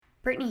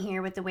Brittany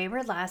here with the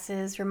Wayward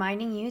Lasses,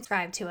 reminding you to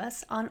subscribe to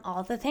us on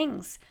all the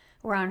things.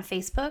 We're on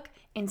Facebook,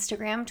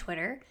 Instagram,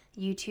 Twitter,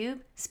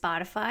 YouTube,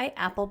 Spotify,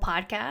 Apple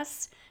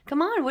Podcasts.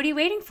 Come on, what are you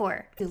waiting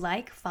for? Do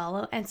like,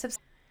 follow, and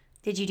subscribe.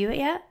 Did you do it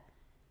yet?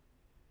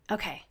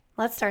 Okay,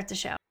 let's start the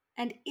show.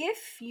 And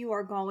if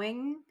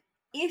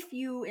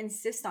you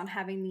insist on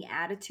having the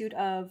attitude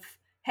of,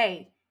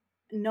 hey,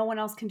 no one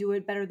else can do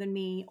it better than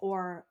me,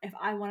 or if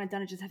I want it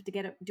done, I just have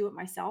to do it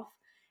myself.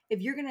 If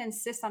you're going to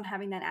insist on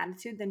having that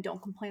attitude, then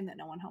don't complain that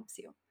no one helps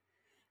you.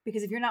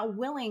 Because if you're not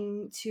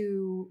willing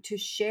to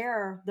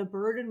share the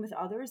burden with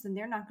others, then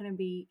they're not going to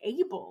be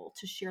able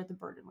to share the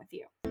burden with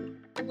you.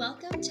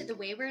 Welcome to the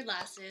Wayward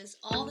Lasses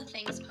All the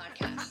Things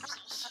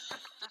podcast.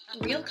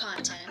 Real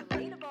content,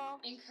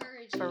 relatable,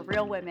 encouraging, for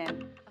real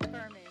women,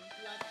 affirming,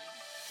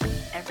 loving.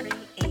 Every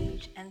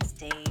age and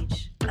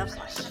stage of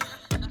life.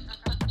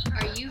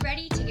 Are you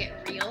ready to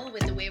get real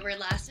with the Wayward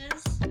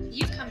Lasses?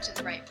 You've come to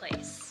the right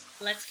place.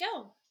 Let's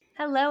go.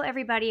 Hello,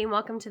 everybody, and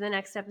welcome to the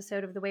next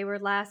episode of the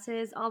Wayward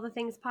Lasses All the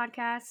Things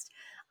podcast.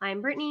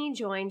 I'm Brittany,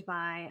 joined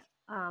by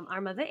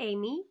our mother,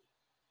 Amy.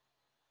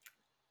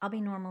 I'll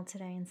be normal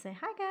today and say,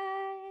 hi,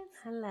 guys.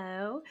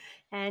 Hello.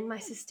 And my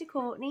sister,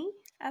 Courtney.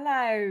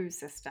 Hello,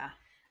 sister.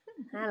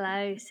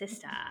 Hello,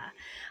 sister.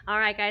 All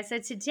right, guys. So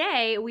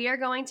today we are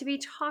going to be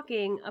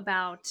talking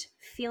about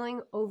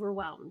feeling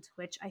overwhelmed,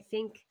 which I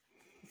think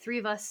the three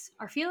of us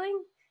are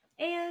feeling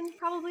and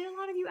probably a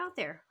lot of you out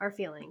there are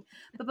feeling.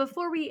 But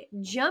before we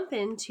jump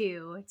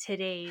into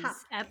today's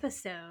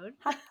episode,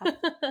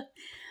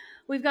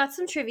 we've got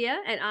some trivia,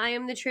 and I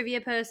am the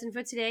trivia person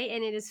for today,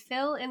 and it is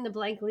fill in the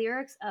blank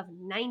lyrics of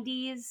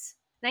 1980s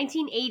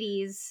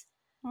songs.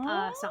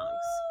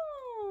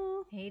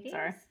 80s?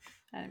 Sorry,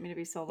 I didn't mean to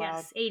be so loud.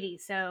 Yes,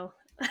 80s. So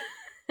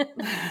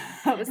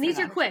these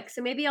are quick,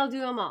 so maybe I'll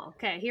do them all.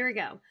 Okay, here we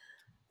go.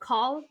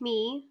 Call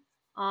me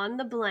on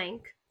the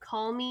blank.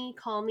 Call me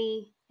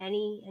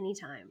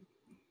anytime.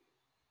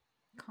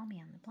 Call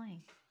me on the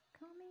blank.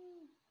 Call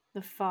me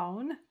The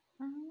phone.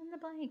 on the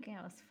blank.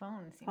 Yeah, it was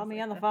phone. Call me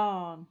on the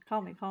phone.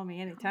 Call me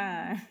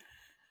anytime.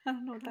 I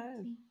don't know what that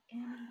is.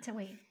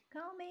 Wait,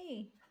 call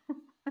me.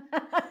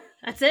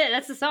 That's it.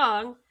 That's the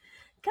song.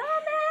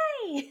 Call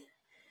me.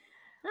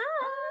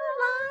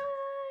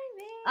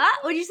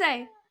 What'd you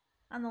say?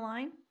 On the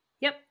line?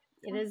 Yep,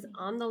 it is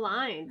on the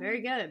line.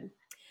 Very good.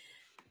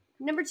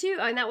 Number 2,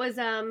 and that was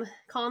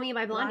Call Me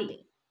by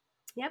Blondie.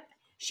 Yep.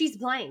 She's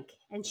blank,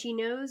 and she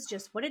knows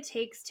just what it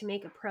takes to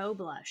make a pro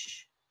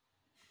blush.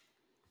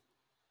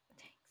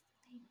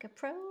 Make a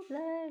pro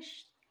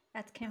blush.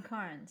 That's Kim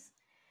Carnes.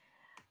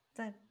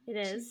 It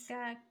is. She's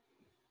got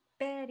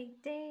Betty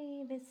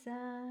Davis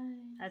eyes.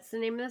 That's the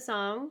name of the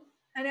song.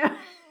 I know.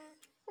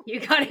 You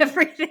got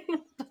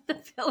everything but the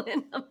fill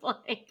in the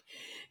blank.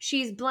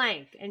 She's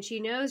blank, and she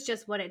knows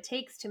just what it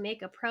takes to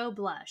make a pro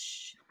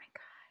blush. Oh my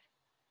God.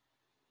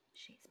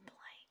 She's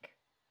blank.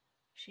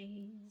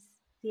 She's...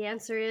 The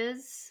answer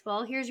is,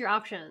 well, here's your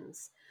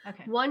options.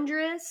 Okay.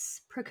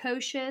 Wondrous,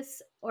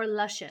 precocious, or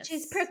luscious.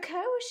 She's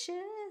precocious.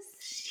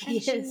 She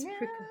is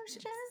precocious.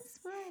 Just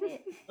what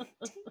it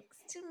takes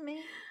to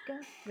make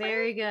a...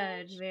 Very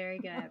good. Very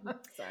good.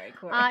 Sorry,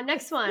 Corey.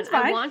 Next one.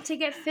 I want to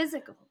get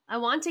physical.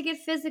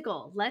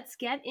 Let's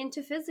get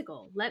into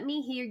physical. Let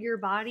me hear your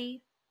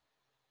body.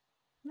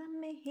 Let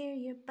me hear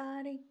your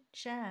body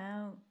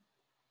shout.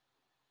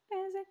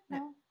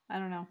 No, I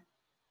don't know.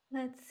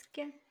 Let's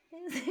get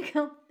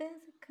physical.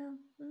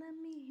 Let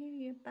me hear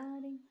your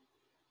body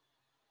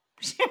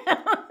shout.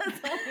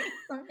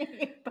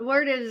 The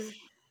word is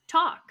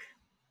talk.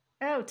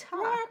 Oh,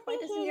 talk.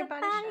 Let me hear your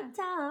body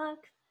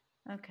talk.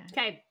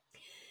 Okay.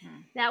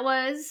 That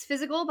was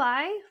Physical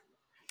by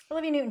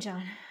Olivia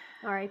Newton-John.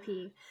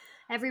 R.I.P.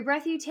 Every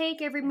breath you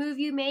take, every move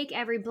you make,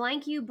 every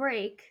blank you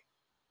break,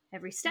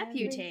 every step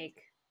you take.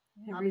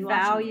 Every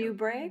vow you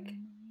break?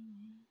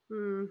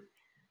 No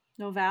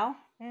vow?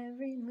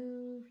 Every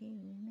move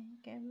you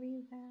make,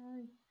 every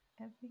vow,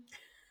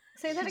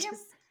 Say that again?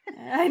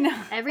 I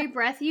know. Every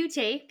breath you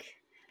take,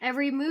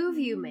 every move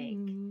you make,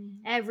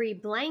 every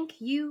blank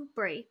you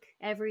break,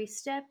 every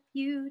step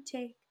you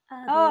take.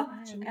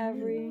 Every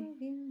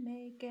move you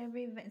make,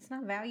 it's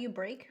not vow you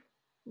break?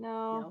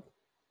 No.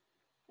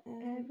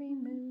 Every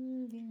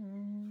move you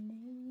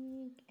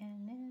make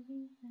and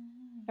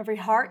every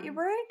heart you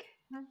break?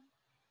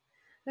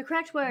 The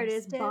correct word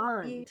is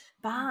bond.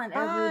 Bond.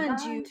 Every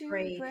Bond you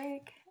break.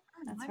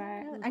 That's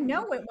right. I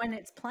know it when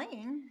it's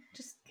playing.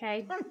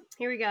 Okay,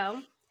 here we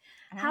go.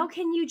 How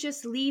can you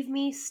just leave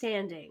me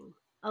standing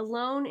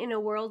alone in a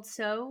world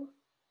so?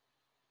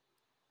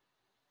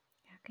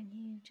 How can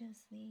you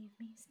just leave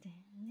me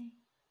standing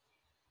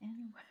in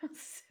a world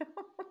so?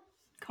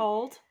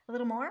 Cold. A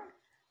little more?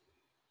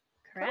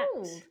 Correct.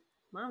 Cold.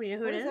 Mom, do you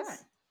know who it is?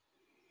 That?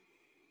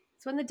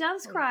 It's When the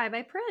Doves Cry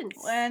by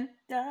Prince. When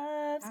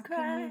doves cry.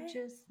 How can you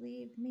just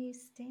leave me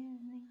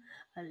standing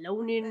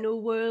alone in a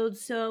world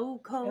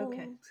so cold?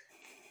 Okay.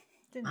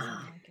 Didn't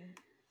sound like it.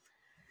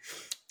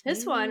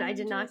 This one I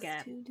did not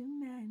get.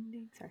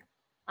 Sorry.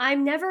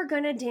 I'm never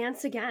gonna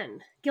dance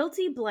again.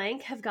 Guilty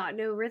blank have got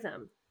no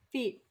rhythm.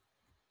 Feet.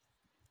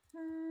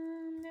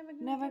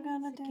 Never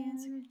gonna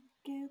dance. again.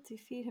 Guilty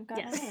feet have got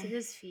Yes, me. it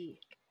is feet.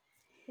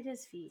 It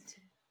is feet.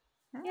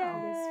 Oh. It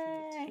is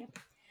feet. Yay. Yep.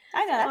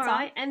 I know that All song.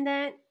 right, and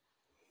then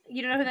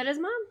you don't know who that is,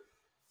 Mom?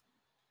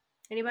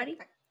 Anybody?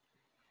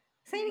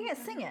 Say it again.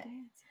 Sing it.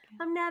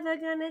 I'm never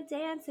gonna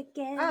dance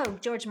again. Oh,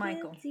 George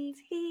Michael. Guilty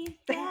feet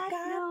Got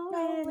got no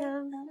no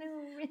rhythm.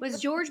 rhythm. Was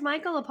George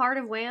Michael a part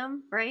of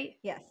Wham? Right.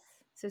 Yes.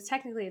 So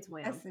technically, it's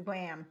Wham. That's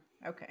Wham.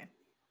 Okay.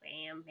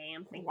 Wham,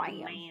 bam, thank Wham.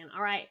 you, man.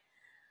 All right,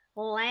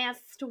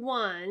 last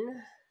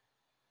one.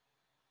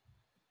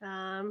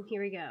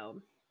 Here we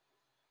go.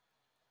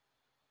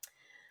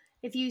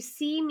 If you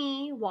see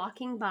me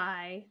walking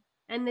by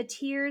and the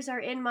tears are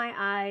in my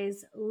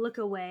eyes, look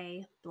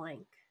away,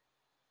 blank.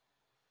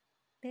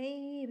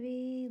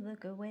 Baby,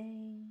 look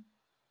away.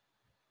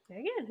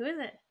 Very good. Who is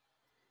it?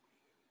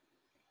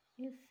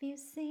 If you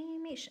see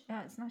me.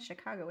 It's not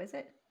Chicago, is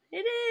it? It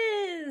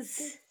is.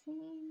 You see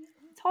me.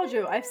 Told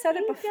you, I've said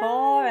it You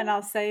before, and guys.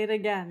 I'll say it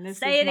again. This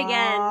Say is it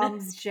again.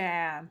 Mom's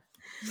jam.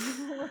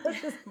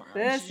 This is Mom's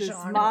This is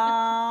genre.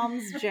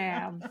 Mom's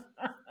jam.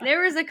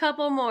 There was a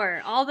couple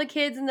more. All the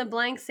kids in the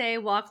blank say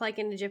walk like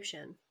an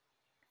Egyptian.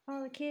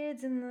 All the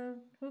kids in the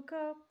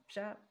hookah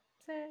shop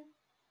say.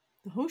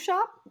 The who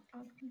shop?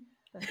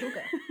 The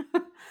hookah.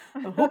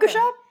 The hookah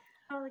shop?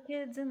 All the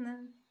kids in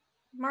the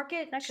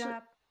market Actually-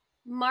 shop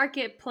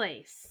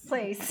Marketplace.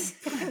 place.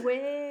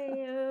 Way,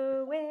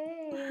 oh,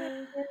 way,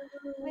 oh,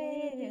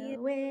 way,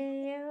 oh,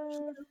 way,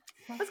 oh.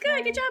 That's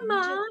good. Good job,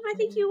 Mom. I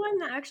think you won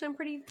that. Actually, I'm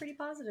pretty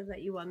positive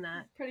that you won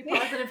that. Pretty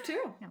positive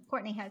too. Yeah,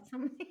 Courtney had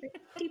some.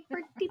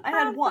 Pretty I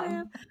had one.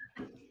 positive.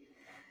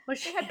 Well,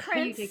 You had you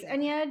Prince take it.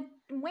 and you had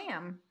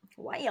Wham.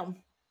 Wham.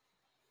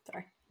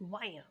 Sorry.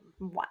 Wham.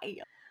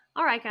 Wham.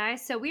 All right,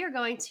 guys. So we are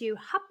going to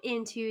hop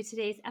into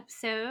today's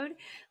episode,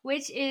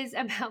 which is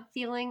about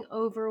feeling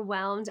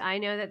overwhelmed. I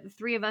know that the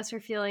three of us are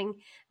feeling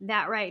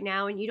that right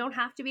now, and you don't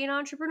have to be an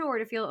entrepreneur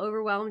to feel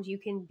overwhelmed. You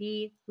can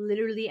be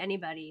literally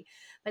anybody.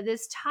 But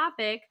this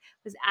topic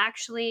was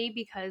actually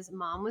because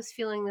Mom was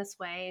feeling this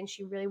way, and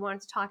she really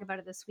wanted to talk about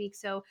it this week.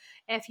 So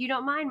if you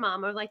don't mind,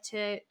 Mom, I'd like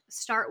to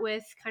start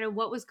with kind of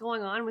what was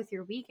going on with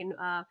your week, and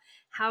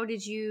how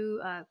did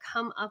you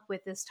come up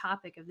with this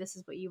topic of this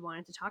is what you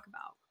wanted to talk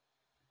about?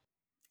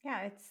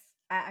 Yeah,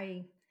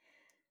 I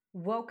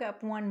woke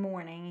up one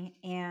morning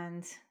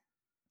and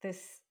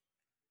this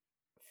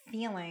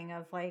feeling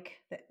of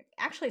like,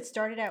 actually, it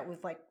started out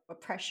with like a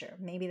pressure.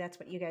 Maybe that's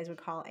what you guys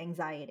would call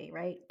anxiety,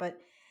 right? But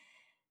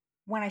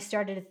when I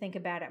started to think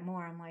about it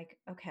more, I'm like,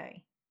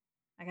 okay,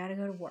 I got to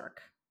go to work.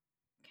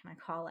 Can I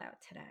call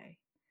out today?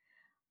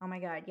 Oh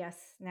my God, yes.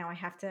 Now I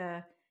have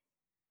to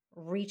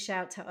reach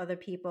out to other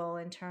people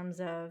in terms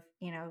of,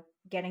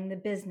 getting the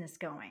business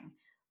going.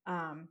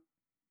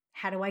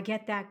 How do I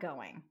get that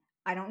going?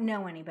 I don't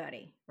know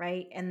anybody,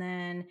 right? And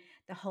then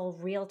the whole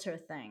realtor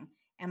thing.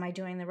 Am I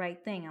doing the right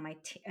thing?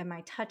 Am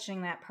I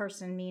touching that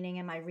person? Meaning,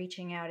 am I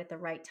reaching out at the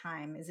right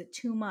time? Is it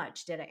too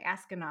much? Did I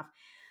ask enough?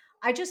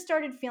 I just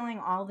started feeling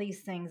all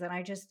these things, and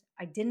I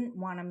didn't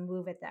want to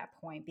move at that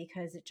point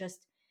because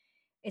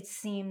it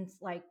seemed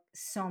like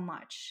so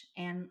much.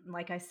 And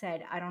like I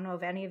said, I don't know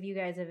if any of you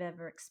guys have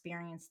ever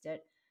experienced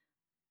it.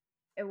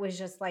 It was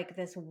just like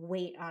this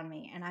weight on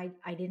me, and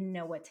I didn't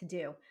know what to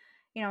do.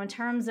 In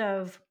terms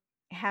of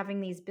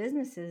having these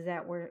businesses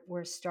that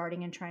we're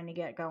starting and trying to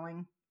get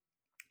going,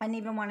 I didn't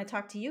even want to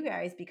talk to you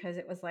guys because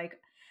it was like,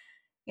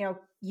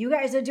 you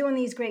guys are doing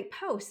these great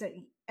posts.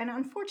 And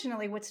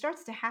unfortunately, what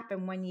starts to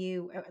happen when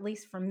you, at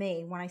least for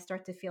me, when I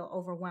start to feel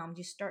overwhelmed,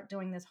 you start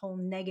doing this whole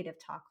negative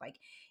talk, like,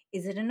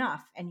 is it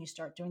enough? And you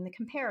start doing the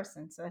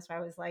comparison. So that's why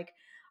I was like,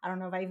 I don't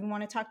know if I even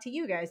want to talk to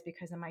you guys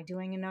because am I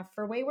doing enough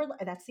for Wayward?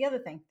 That's the other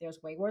thing. There's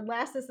Wayward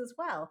Lasses as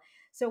well.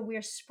 So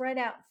we're spread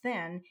out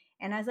thin.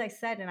 And as I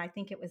said, and I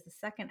think it was the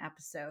second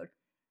episode,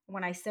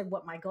 when I said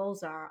what my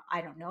goals are,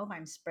 I don't know if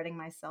I'm spreading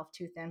myself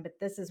too thin, but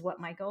this is what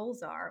my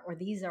goals are, or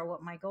these are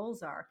what my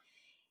goals are.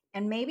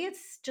 And maybe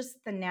it's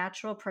just the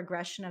natural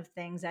progression of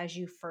things as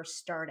you first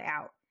start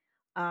out.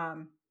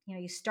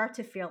 You start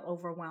to feel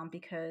overwhelmed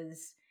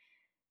because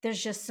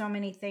there's just so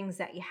many things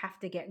that you have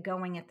to get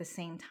going at the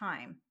same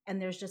time.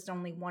 And there's just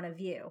only one of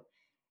you.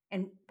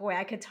 And boy,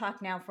 I could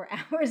talk now for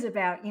hours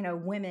about,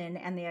 women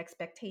and the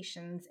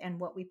expectations and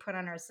what we put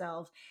on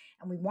ourselves.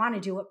 And we want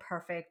to do it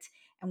perfect.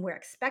 And we're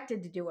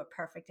expected to do it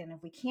perfect. And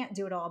if we can't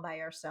do it all by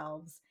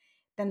ourselves,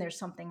 then there's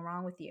something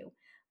wrong with you.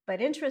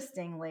 But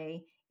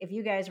interestingly, if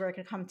you guys were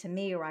to come to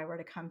me or I were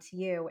to come to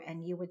you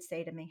and you would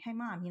say to me, hey,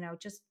 Mom,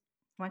 just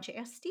why don't you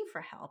ask Steve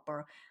for help?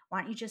 Or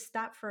why don't you just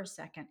stop for a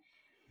second?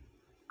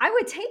 I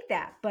would take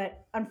that.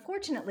 But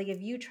unfortunately,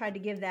 if you tried to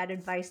give that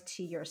advice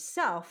to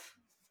yourself,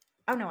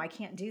 oh no, I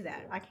can't do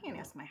that. I can't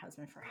ask my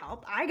husband for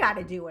help. I got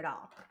to do it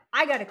all.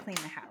 I got to clean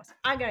the house.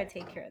 I got to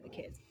take care of the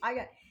kids.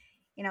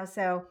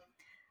 So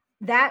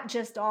that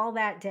just all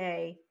that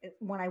day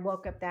when I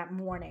woke up that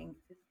morning,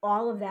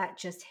 all of that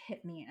just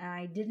hit me and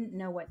I didn't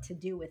know what to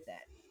do with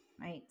it.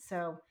 Right.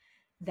 So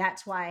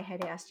that's why I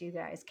had asked you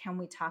guys, can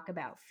we talk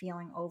about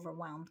feeling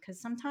overwhelmed? Because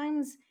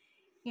sometimes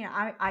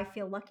I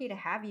feel lucky to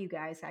have you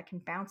guys. I can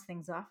bounce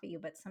things off of you,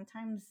 but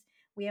sometimes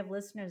we have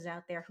listeners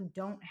out there who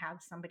don't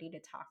have somebody to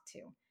talk to.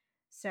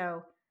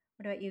 So,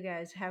 what about you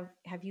guys?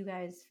 Have you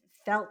guys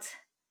felt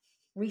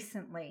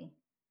recently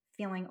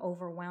feeling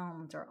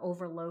overwhelmed or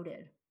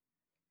overloaded?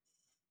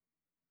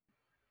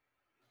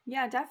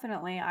 Yeah,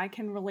 definitely. I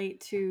can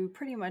relate to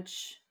pretty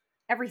much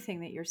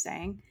everything that you're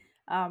saying.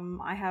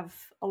 I have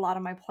a lot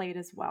on my plate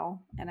as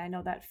well. And I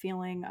know that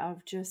feeling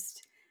of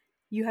just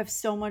you have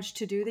so much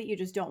to do that you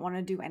just don't want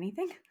to do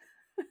anything.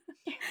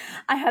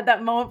 I had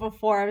that moment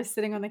before. I was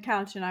sitting on the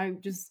couch and I was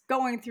just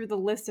going through the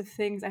list of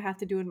things I have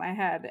to do in my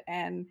head.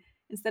 And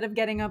instead of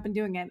getting up and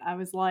doing it, I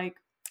was like,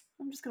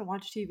 I'm just going to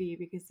watch TV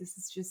because this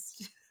is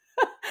just,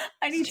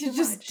 I It's need to too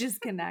just much.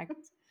 disconnect.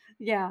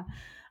 Yeah.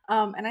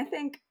 And I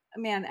think,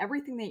 man,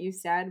 everything that you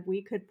said,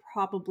 we could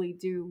probably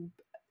do,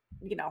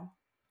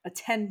 a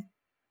 10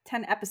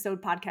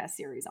 episode podcast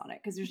series on it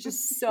because there's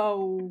just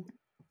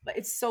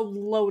it's so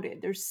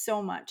loaded. There's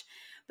so much.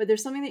 But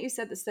there's something that you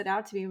said that stood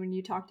out to me when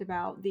you talked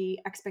about the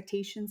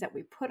expectations that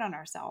we put on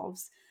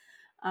ourselves.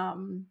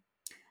 Um,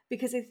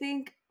 because I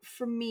think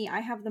for me, I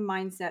have the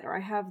mindset or I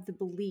have the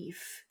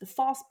belief, the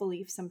false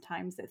belief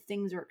sometimes that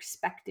things are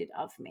expected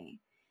of me.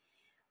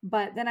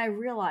 But then I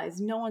realized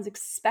no one's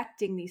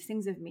expecting these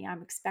things of me.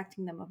 I'm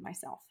expecting them of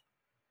myself.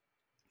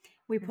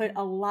 We put Mhm.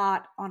 a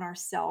lot on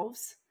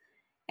ourselves.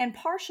 And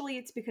partially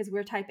it's because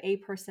we're type A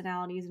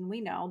personalities and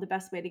we know the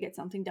best way to get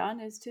something done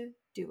is to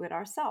do it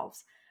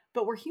ourselves.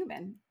 But we're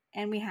human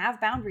and we have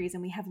boundaries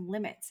and we have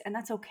limits, and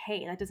that's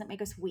okay. That doesn't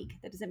make us weak.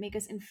 That doesn't make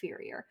us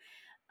inferior.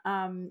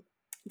 Um,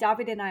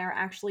 David and I are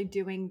actually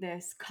doing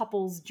this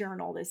couples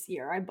journal this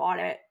year. I bought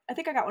it. I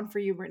think I got one for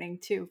you, Brittany,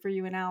 too, for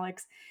you and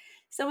Alex.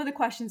 Some of the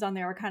questions on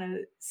there are kind of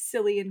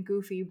silly and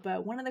goofy,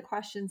 but one of the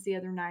questions the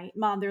other night,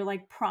 Mom, they're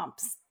like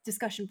prompts,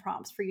 discussion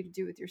prompts for you to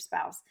do with your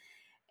spouse.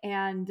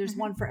 And there's Mhm.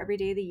 one for every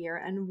day of the year.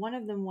 And one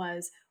of them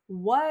was,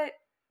 what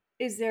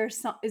is there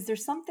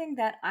something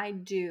that I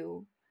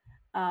do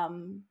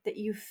that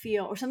you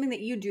feel, or something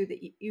that you do that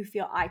you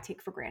feel I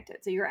take for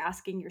granted? So you're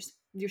asking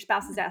your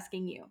spouse is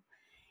asking you,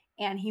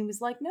 and he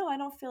was like, no, I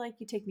don't feel like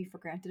you take me for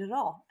granted at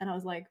all. And I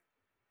was like,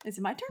 is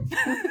it my turn?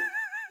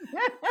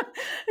 I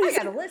He's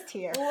got a like, list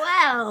here.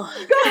 Well,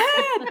 go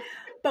ahead.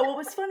 But what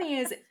was funny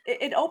is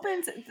it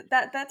opens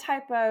that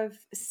type of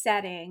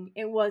setting.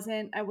 I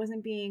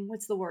wasn't being,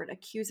 what's the word,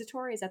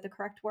 accusatory, is that the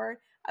correct word?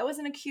 I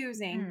wasn't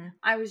accusing. Mm.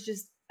 I was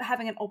just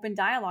having an open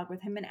dialogue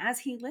with him, and as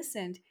he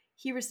listened,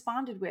 he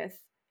responded with,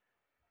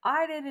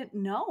 I didn't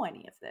know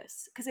any of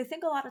this. Because I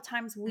think a lot of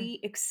times Mm. we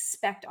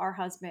expect our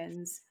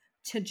husbands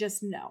to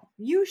just know.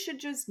 You should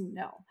just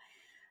know.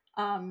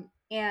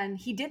 And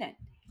he didn't.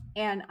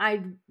 And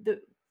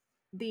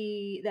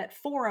that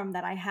forum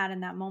that I had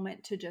in that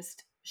moment to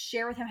just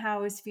share with him how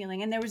I was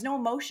feeling, and there was no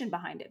emotion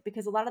behind it,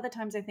 because a lot of the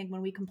times I think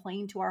when we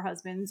complain to our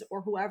husbands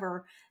or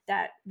whoever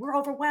that we're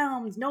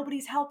overwhelmed,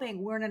 nobody's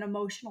helping, we're in an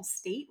emotional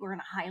state, we're in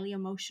a highly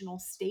emotional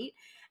state,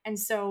 and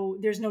so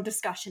there's no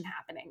discussion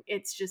happening.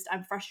 It's just,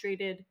 I'm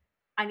frustrated,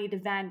 I need to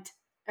vent,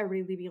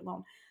 everybody leave me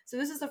alone. So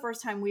this is the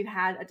first time we've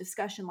had a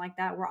discussion like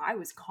that where I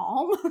was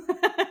calm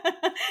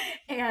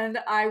and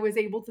I was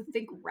able to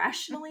think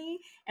rationally,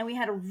 and we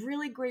had a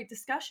really great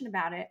discussion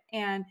about it.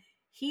 And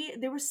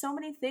there were so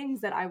many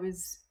things that I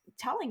was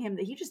telling him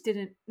that he just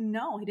didn't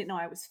know. He didn't know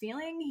I was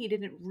feeling. He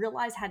didn't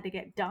realize had to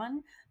get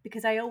done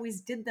because I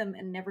always did them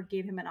and never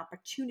gave him an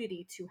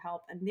opportunity to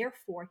help. And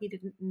therefore, he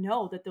didn't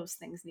know that those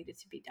things needed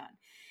to be done.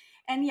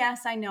 And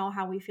yes, I know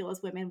how we feel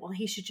as women. Well,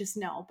 he should just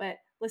know. But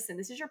listen,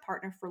 this is your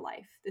partner for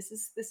life. This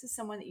is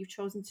someone that you've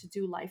chosen to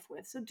do life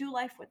with. So do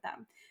life with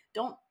them.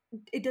 Don't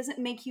It doesn't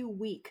make you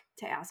weak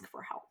to ask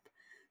for help.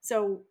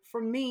 So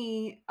for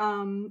me,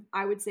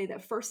 I would say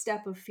that first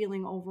step of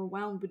feeling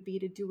overwhelmed would be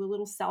to do a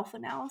little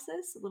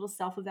self-analysis, a little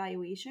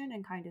self-evaluation,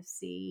 and kind of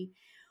see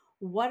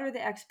what are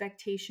the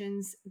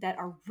expectations that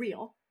are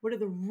real? What are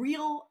the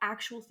real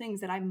actual things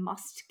that I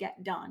must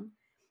get done?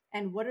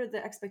 And what are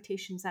the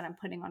expectations that I'm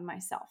putting on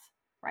myself,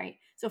 right?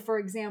 So for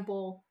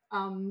example,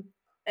 an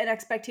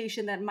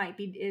expectation that might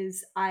be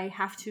is I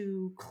have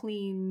to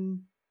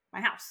clean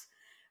my house,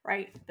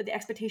 right? But the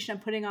expectation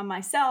I'm putting on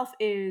myself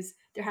is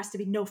there has to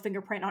be no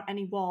fingerprint on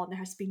any wall and there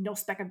has to be no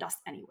speck of dust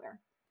anywhere.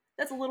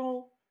 That's a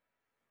little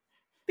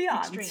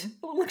beyond, Extreme.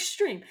 a little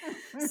extreme.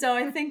 So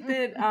I think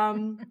that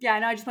yeah, I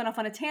know I just went off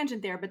on a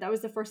tangent there, but that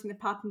was the first thing that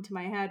popped into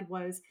my head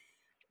was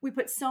we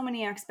put so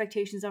many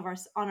expectations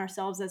on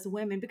ourselves as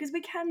women because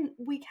we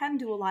can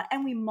do a lot,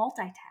 and we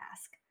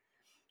multitask.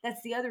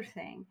 That's the other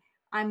thing.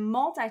 I'm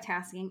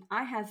multitasking.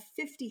 I have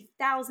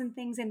 50,000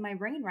 things in my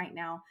brain right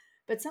now,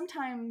 but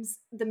sometimes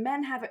the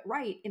men have it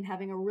right in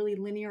having a really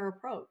linear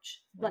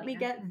approach. Let me Linear.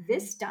 get Mhm.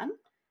 this done,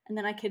 and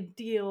then I could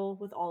deal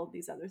with all of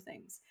these other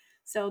things.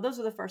 So those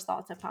are the first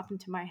thoughts that popped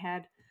into my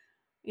head.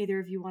 Either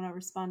of you want to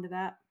respond to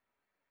that?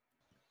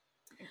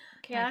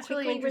 Can yeah, I that's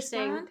really quickly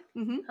interesting. respond?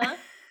 Mm-hmm. Huh?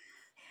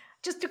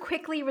 Just to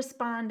quickly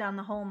respond on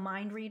the whole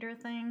mind reader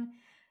thing.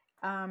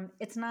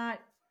 It's not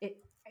it.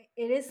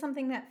 It is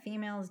something that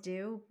females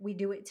do. We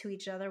do it to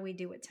each other. We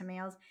do it to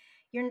males.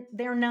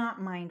 they're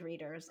not mind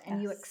readers,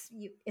 and Yes.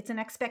 it's an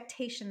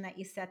expectation that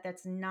you set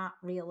that's not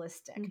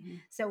realistic. Mm-hmm.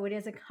 So it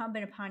is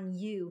incumbent upon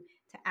you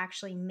to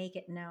actually make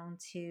it known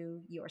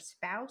to your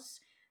spouse,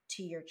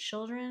 to your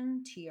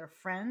children, to your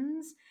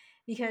friends,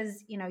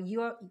 because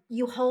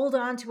you hold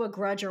on to a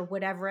grudge or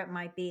whatever it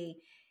might be,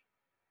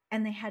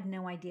 and they had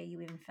no idea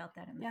you even felt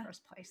that in the Yeah.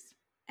 first place.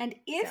 And So,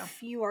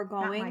 if you are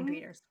not mind going,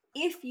 readers.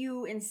 if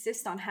you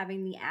insist on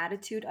having the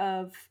attitude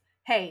of,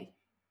 hey,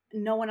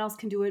 no one else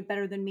can do it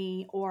better than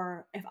me,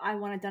 or if I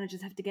want it done, I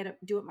just have to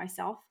do it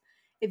myself.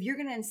 If you're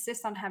going to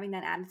insist on having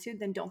that attitude,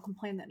 then don't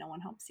complain that no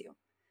one helps you.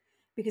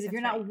 Because if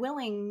you're That's not right.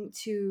 willing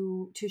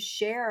to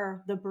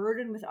share the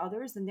burden with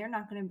others, then they're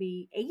not going to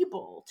be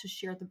able to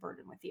share the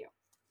burden with you.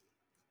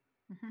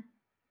 Mm-hmm.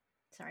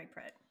 Sorry,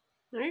 Brett.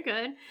 Very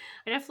good.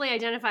 I definitely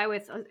identify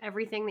with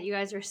everything that you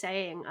guys are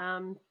saying.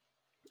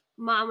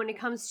 Mom, when it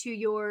comes to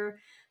your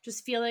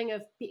just feeling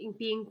of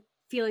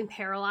feeling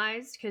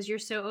paralyzed because you're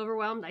so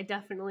overwhelmed, I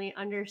definitely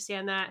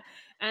understand that.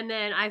 And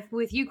then I've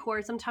with you,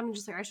 Corey, sometimes I'm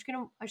just like I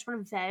just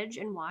want to veg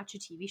and watch a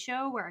TV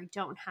show where I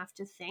don't have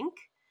to think.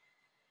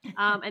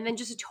 And then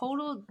just a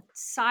total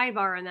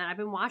sidebar on that. I've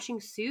been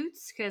watching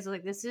Suits because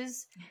like this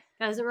is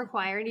doesn't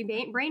require any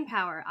brain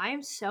power. I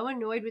am so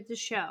annoyed with the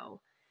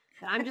show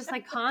that I'm just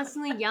like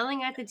constantly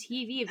yelling at the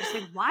TV. I'm just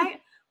like,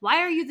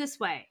 why are you this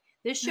way?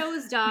 This show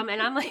is dumb. And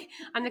I'm like,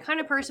 I'm the kind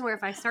of person where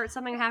if I start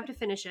something, I have to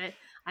finish it.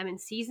 I'm in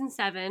season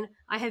 7.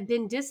 I have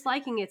been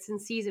disliking it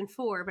since season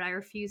 4, but I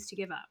refuse to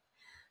give up.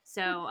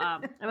 So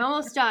I'm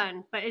almost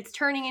done, but it's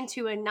turning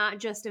into a not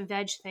just a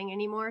veg thing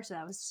anymore. So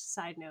that was just a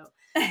side note.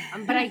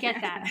 But I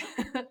get that.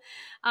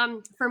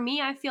 For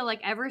me, I feel like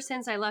ever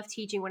since I left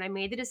teaching, when I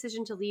made the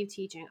decision to leave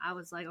teaching, I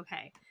was like,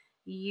 okay,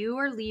 you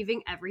are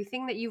leaving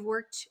everything that you've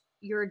worked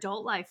your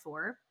adult life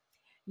for.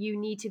 You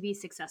need to be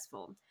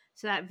successful.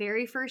 So that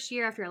very first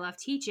year after I left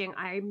teaching,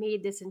 I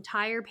made this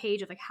entire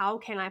page of like, how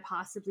can I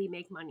possibly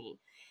make money?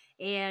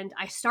 And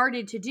I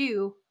started to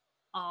do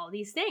all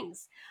these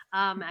things.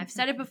 I've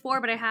said it before,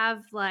 but I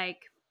have like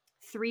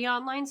 3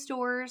 online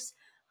stores,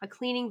 a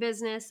cleaning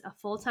business, a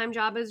full-time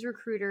job as a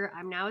recruiter.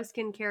 I'm now a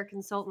skincare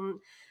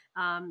consultant.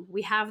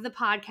 We have the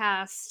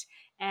podcast,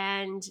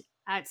 and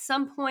at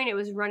some point it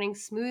was running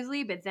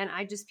smoothly, but then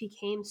I just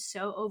became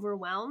so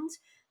overwhelmed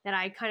that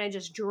I kind of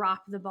just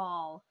dropped the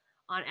ball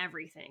on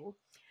everything.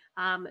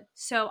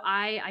 So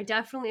I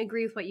definitely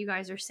agree with what you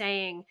guys are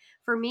saying.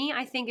 For me,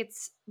 I think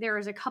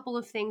there's a couple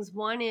of things.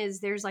 One is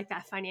there's like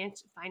that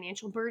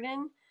financial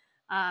burden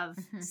of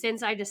Mm-hmm.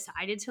 since I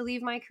decided to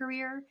leave my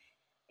career,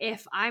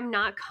 if I'm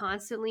not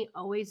constantly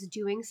always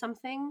doing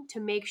something to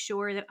make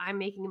sure that I'm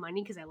making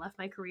money because I left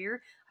my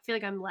career, I feel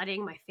like I'm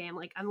letting my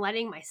family, like I'm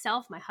letting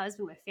myself, my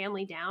husband, my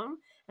family down,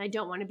 and I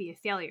don't want to be a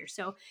failure.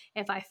 So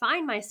if I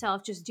find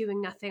myself just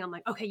doing nothing, I'm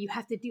like, okay, you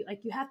have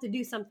to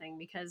do something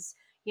because,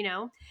 you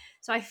know,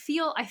 so I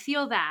feel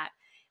that.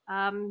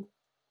 Um,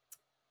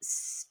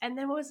 and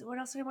then what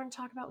else did I want to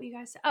talk about? What you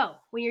guys said? Oh,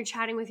 when you're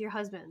chatting with your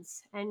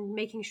husbands and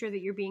making sure that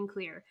you're being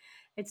clear,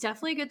 it's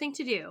definitely a good thing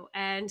to do.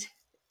 And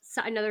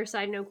another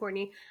side note,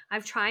 Courtney,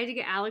 I've tried to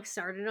get Alex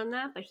started on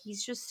that, but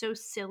he's just so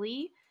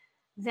silly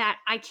that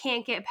I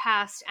can't get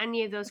past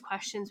any of those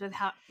questions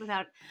without.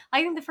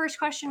 I think the first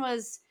question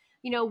was,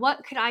 you know,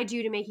 what could I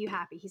do to make you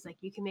happy? He's like,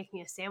 you can make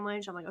me a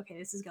sandwich. I'm like, okay,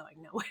 this is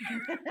going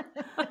nowhere.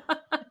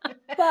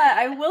 But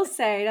I will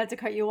say, not to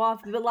cut you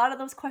off, but a lot of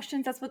those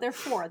questions, that's what they're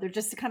for. They're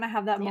just to kind of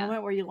have that Yeah.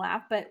 moment where you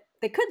laugh, but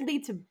they could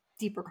lead to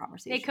deeper They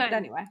conversation. could. But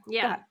anyway, go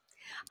Yeah. ahead.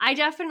 I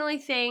definitely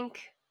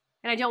think,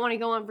 and I don't want to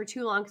go on for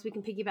too long because we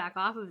can piggyback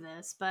off of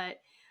this, but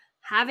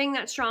having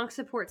that strong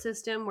support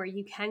system where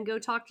you can go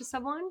talk to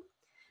someone.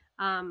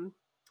 Mom,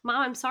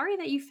 I'm sorry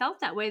that you felt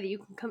that way that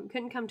you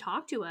couldn't come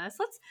talk to us.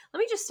 Let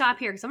me just stop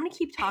here because I'm going to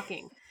keep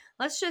talking.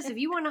 Let's just, if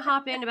you want to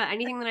hop in about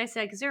anything that I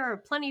said, because there are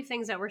plenty of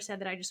things that were said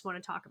that I just want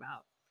to talk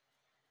about.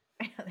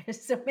 I know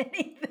there's so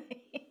many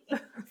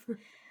things.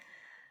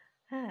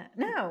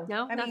 No,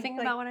 No, I mean, nothing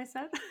like, about what I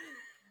said.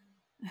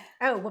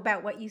 oh,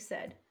 about what you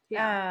said.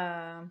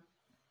 Yeah.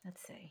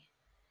 Let's see.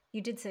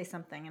 You did say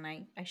something, and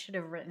I should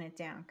have written it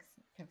down because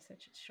I have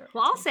such a short.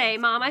 Well, I'll attention say,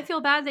 Mom, I span.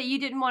 feel bad that you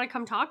didn't want to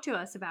come talk to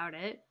us about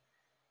it.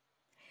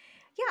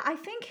 Yeah, I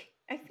think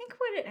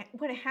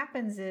what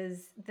happens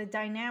is the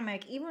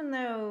dynamic. Even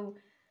though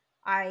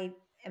I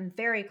am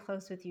very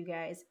close with you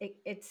guys,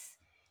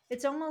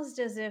 it's almost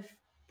as if,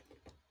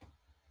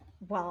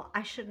 well,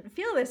 I shouldn't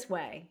feel this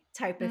way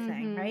type of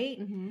thing, Mm-hmm, right?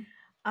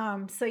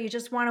 mm-hmm. So you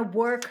just want to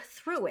work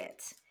through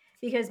it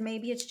because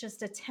maybe it's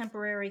just a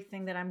temporary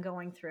thing that I'm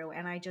going through,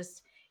 and I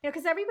just,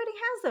 because everybody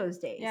has those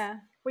days Yeah.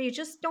 where you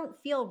just don't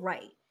feel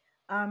right.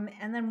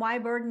 And then why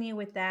burden you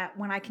with that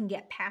when I can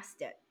get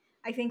past it?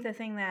 I think the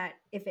thing that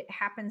if it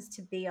happens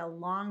to be a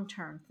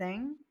long-term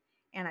thing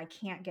and I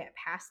can't get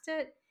past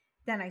it,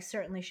 then I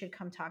certainly should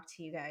come talk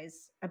to you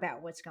guys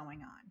about what's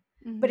going on.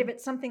 Mm-hmm. But if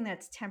it's something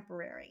that's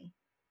temporary,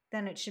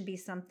 then it should be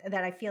something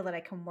that I feel that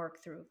I can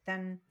work through.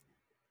 Then,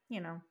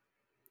 you know,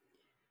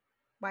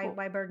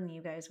 why burden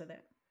you guys with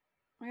it?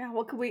 Yeah,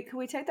 well, could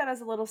we take that as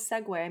a little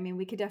segue? I mean,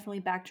 we could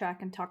definitely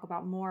backtrack and talk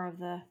about more of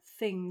the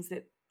things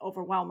that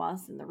overwhelm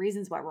us and the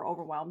reasons why we're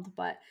overwhelmed.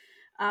 But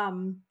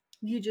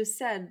you just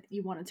said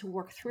you wanted to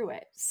work through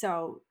it.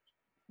 So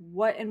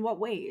in what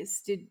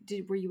ways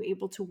were you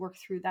able to work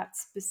through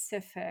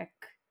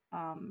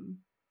um,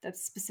 that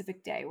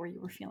specific day where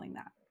you were feeling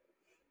that?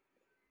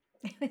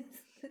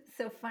 It's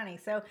so funny.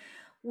 So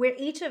we're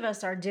each of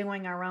us are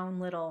doing our own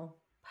little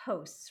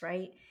posts,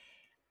 right?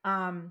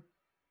 Um,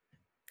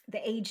 the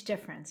age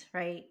difference,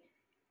 right?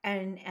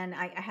 And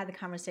I had the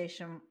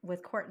conversation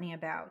with Courtney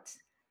about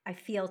I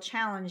feel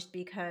challenged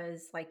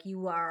because like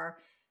you are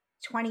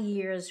 20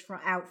 years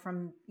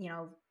from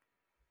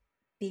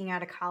being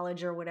out of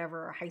college or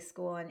whatever or high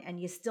school, and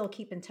you still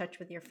keep in touch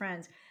with your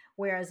friends,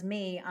 whereas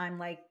me, I'm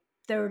like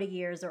 30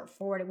 years or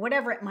 40,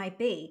 whatever it might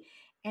be,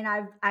 and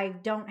I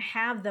don't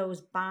have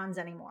those bonds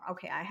anymore.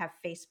 Okay, I have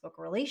Facebook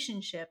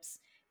relationships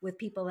with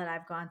people that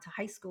I've gone to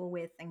high school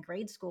with and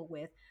grade school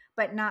with,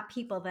 but not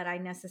people that I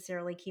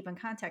necessarily keep in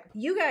contact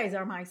with. You guys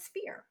are my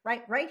sphere,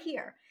 right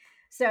here.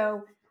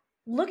 So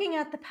looking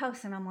at the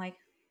post, and I'm like,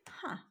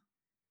 huh,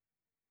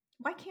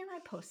 why can't I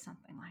post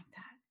something like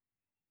that?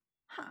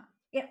 Huh.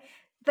 Yeah,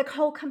 the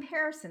whole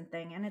comparison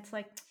thing, and it's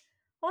like,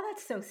 well,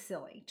 that's so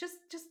silly. Just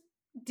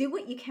do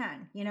what you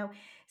can.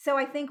 So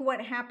I think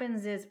what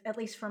happens is, at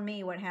least for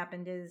me, what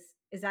happened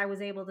is I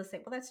was able to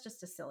say, well, that's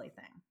just a silly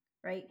thing,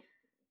 right?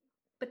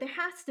 But there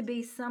has to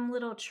be some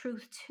little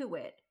truth to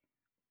it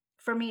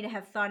for me to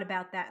have thought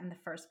about that in the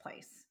first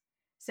place.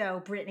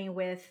 So Brittany,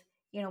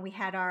 we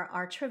had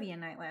our trivia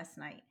night last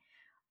night.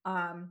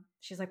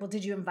 She's like, well,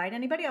 did you invite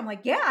anybody? I'm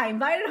like, yeah, I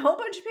invited a whole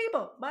bunch of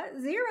people, but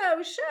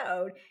zero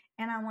showed.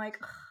 And I'm like,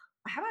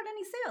 how about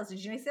any sales?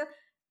 Did you any sales?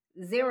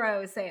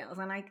 Zero sales.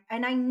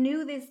 And I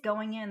knew this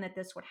going in that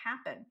this would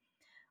happen.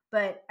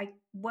 But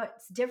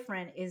what's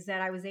different is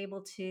that I was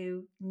able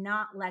to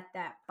not let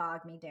that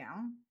bog me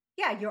down.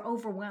 Yeah, you're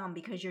overwhelmed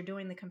because you're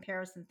doing the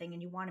comparison thing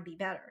and you want to be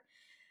better.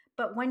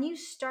 But when you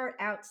start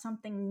out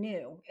something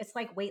new, it's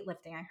like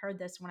weightlifting. I heard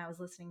this when I was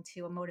listening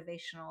to a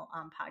motivational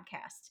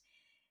podcast.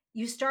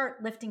 You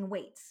start lifting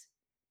weights.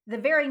 The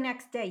very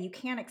next day, you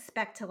can't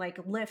expect to like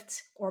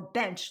lift or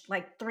bench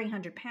like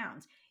 300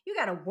 pounds. You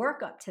got to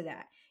work up to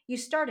that. You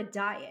start a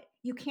diet.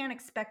 You can't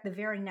expect the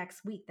very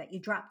next week that you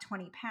drop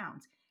 20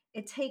 pounds.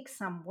 It takes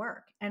some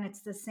work. And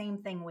it's the same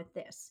thing with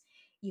this.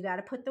 You got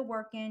to put the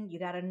work in, you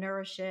got to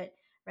nourish it,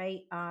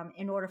 right?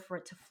 In order for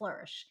it to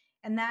flourish.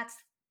 And that's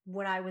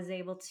what I was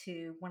able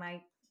to, when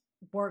I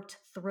worked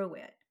through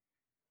it,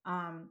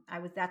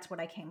 that's what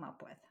I came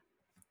up with.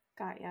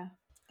 Got ya.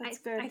 I, That's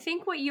good. I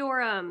think what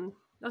your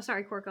oh,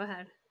 sorry, Court, go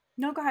ahead.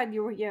 No, go ahead.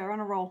 You're on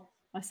a roll.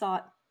 I saw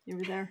it. You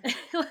were there.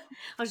 I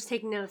was just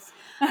taking notes.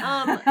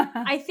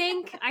 I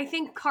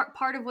think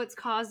part of what's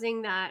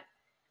causing that,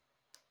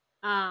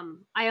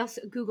 I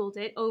also Googled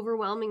it.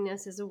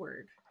 Overwhelmingness is a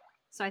word.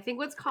 So I think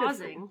what's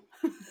causing,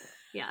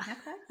 yeah,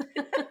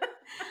 Okay.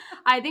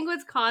 I think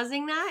what's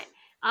causing that,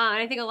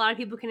 and I think a lot of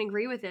people can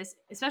agree with this,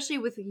 especially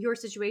with your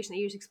situation that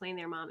you just explained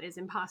there, Mom, is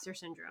imposter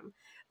syndrome.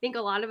 I think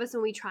a lot of us,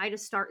 when we try to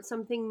start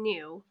something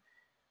new,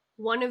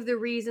 one of the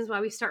reasons why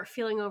we start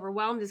feeling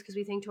overwhelmed is because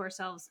we think to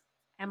ourselves,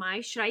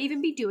 should I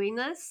even be doing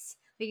this?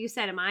 Like you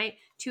said, am I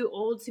too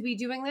old to be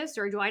doing this,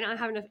 or do I not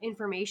have enough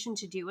information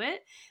to do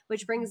it?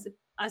 Which brings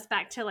us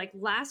back to like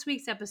last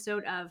week's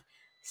episode of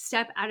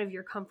step out of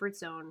your comfort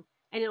zone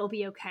and it'll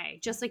be okay.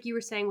 Just like you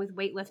were saying with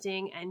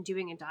weightlifting and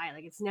doing a diet,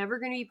 like it's never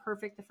going to be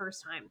perfect the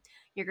first time.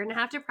 You're going to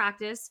have to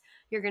practice.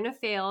 You're going to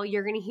fail.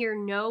 You're going to hear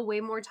no way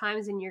more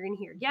times than you're going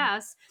to hear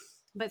yes.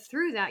 But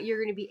through that, you're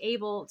going to be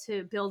able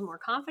to build more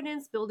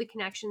confidence, build the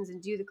connections,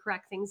 and do the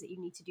correct things that you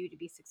need to do to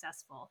be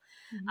successful.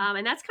 Mm-hmm.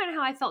 And that's kind of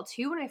how I felt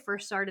too when I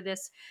first started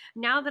this.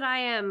 Now that I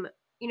am,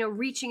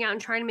 reaching out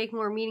and trying to make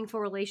more meaningful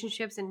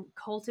relationships and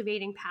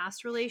cultivating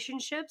past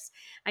relationships,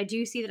 I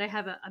do see that I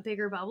have a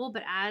bigger bubble.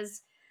 But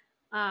as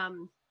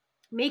um,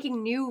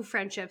 making new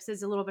friendships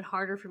is a little bit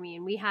harder for me.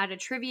 And we had a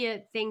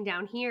trivia thing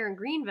down here in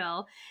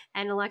Greenville,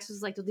 and Alexa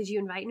was like, well, did you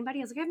invite anybody?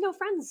 I was like, I have no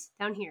friends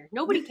down here.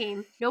 Nobody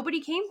came.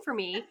 Nobody came for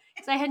me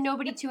because I had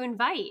nobody to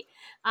invite.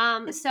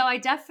 So I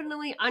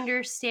definitely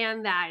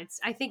understand that.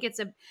 I think it's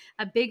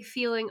a big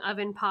feeling of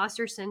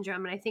imposter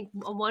syndrome. And I think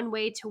one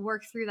way to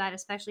work through that,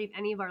 especially if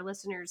any of our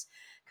listeners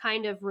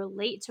kind of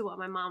relate to what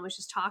my mom was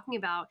just talking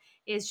about,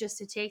 is just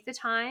to take the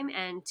time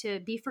and to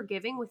be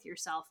forgiving with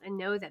yourself and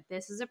know that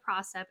this is a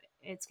process.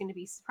 It's going to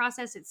be a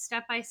process. It's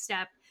step by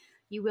step.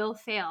 You will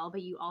fail,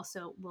 but you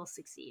also will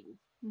succeed.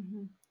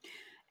 Mm-hmm.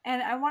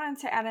 And I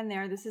wanted to add in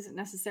there, this isn't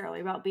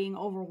necessarily about being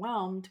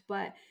overwhelmed,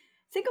 but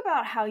think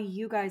about how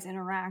you guys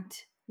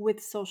interact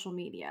with social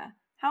media.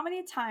 How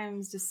many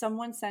times does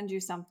someone send you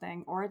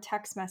something or a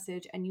text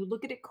message and you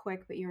look at it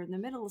quick, but you're in the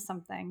middle of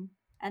something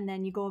and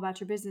then you go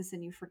about your business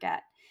and you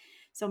forget?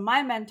 So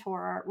my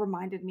mentor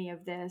reminded me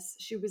of this.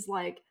 She was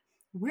like,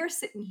 we're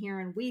sitting here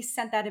and we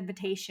sent that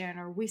invitation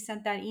or we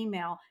sent that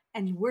email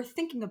and we're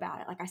thinking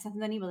about it. Like I sent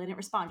them an email, they didn't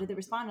respond. Did they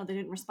respond? No, they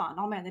didn't respond.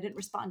 Oh man, they didn't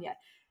respond yet.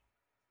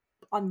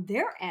 on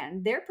their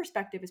end, their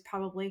perspective is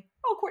probably,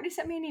 oh, Courtney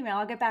sent me an email,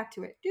 I'll get back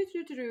to it.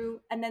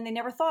 And then they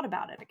never thought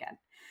about it again.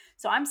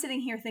 So I'm sitting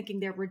here thinking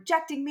they're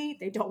rejecting me,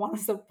 they don't want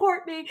to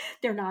support me,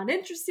 they're not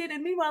interested,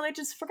 and meanwhile they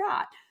just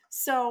forgot.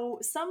 So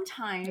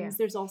sometimes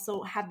there's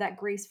also have that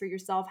grace for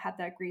yourself, have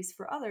that grace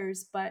for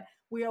others, but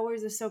we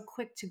always are so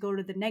quick to go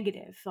to the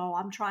negative. Oh,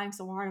 I'm trying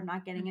so hard, I'm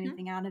not getting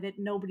anything out of it,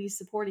 nobody's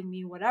supporting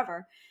me,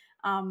 whatever.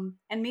 And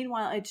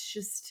meanwhile, it's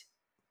just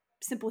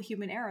simple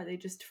human error. They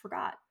just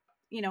forgot,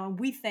 and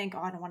we think,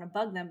 oh, I don't want to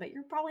bug them, but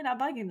you're probably not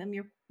bugging them.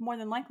 You're more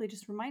than likely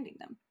just reminding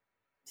them.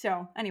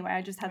 So anyway,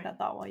 I just had that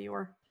thought while you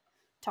were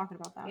talking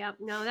about that. Yep.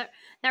 No,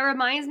 that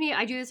reminds me,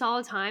 I do this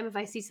all the time. If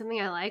I see something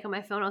I like on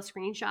my phone, I'll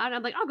screenshot it.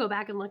 I'm like, I'll go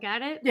back and look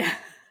at it. Yeah.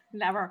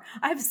 Never.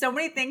 I have so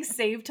many things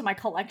saved to my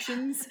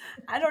collections.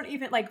 I don't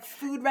even like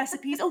food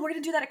recipes. Oh, we're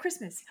going to do that at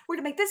Christmas. We're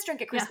going to make this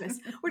drink at Christmas.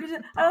 Yeah.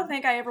 I don't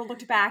think I ever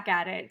looked back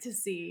at it to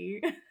see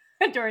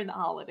during the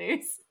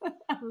holidays.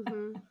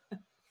 Mm-hmm.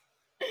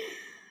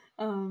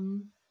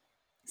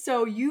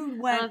 So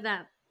you I love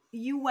that.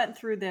 went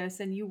through this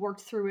and you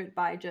worked through it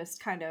by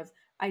just kind of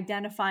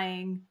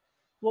identifying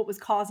what was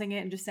causing it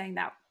and just saying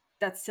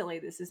that's silly.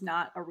 This is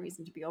not a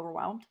reason to be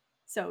overwhelmed.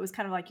 So it was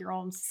kind of like your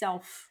own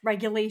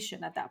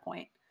self-regulation at that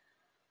point.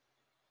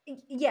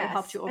 Yes. It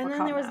helped you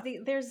overcome and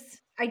then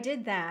I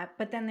did that,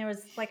 but then there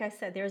was, like I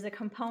said, there was a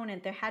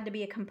component, there had to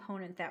be a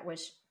component that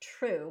was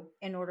true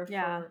in order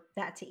for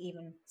that to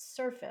even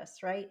surface,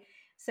 right?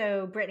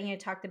 So Brittany had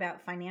talked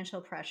about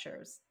financial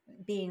pressures,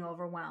 being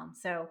overwhelmed.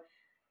 So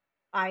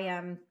I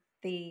am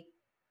the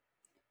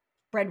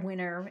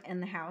breadwinner in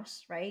the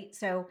house, right?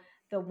 So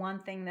the one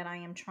thing that I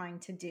am trying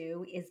to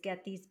do is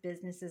get these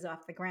businesses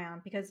off the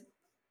ground because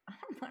I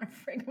don't want to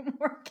friggin'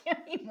 work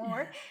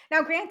anymore.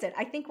 Now, granted,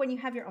 I think when you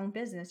have your own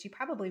business, you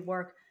probably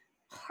work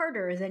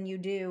harder than you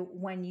do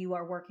when you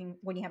are working,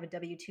 when you have a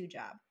W-2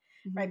 job,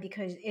 right?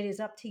 Because it is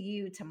up to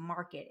you to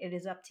market. It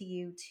is up to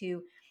you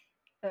to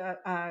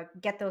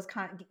get those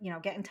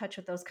get in touch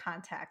with those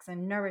contacts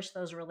and nourish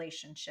those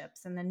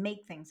relationships and then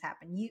make things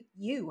happen.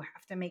 You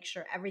have to make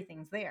sure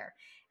everything's there.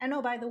 And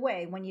oh, by the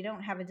way, when you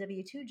don't have a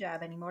W-2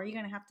 job anymore, you're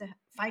going to have to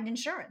find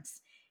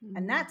insurance,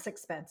 and that's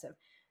expensive.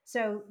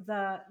 So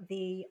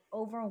the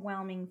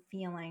overwhelming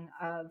feeling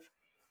of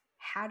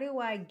how do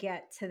I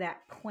get to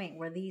that point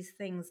where these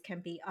things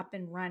can be up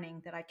and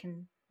running that I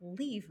can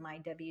leave my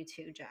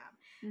W-2 job.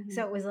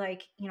 So it was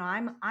like,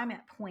 I'm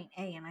at point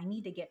A and I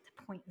need to get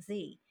to point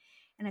Z.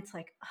 And it's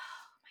like, oh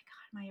my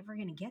God, am I ever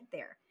going to get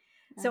there?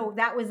 Yeah. So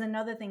that was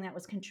another thing that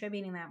was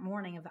contributing that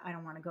morning of I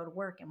don't want to go to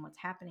work and what's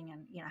happening.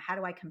 And, how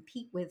do I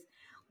compete with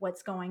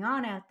what's going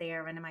on out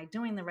there? And am I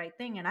doing the right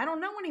thing? And I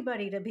don't know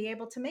anybody to be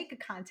able to make a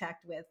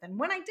contact with. And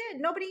when I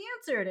did, nobody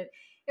answered it.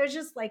 It was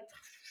just like,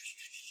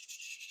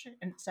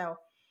 and so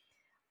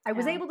I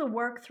was able to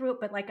work through it.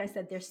 But like I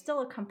said, there's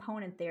still a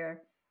component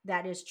there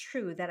that is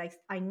true that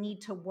I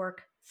need to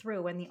work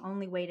through. And the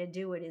only way to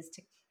do it is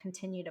to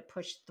continue to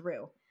push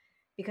through.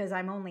 Because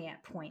I'm only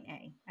at point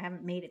A. I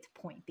haven't made it to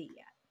point B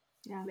yet.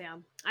 Yeah.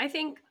 I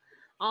think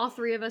all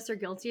three of us are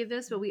guilty of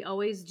this, but we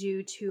always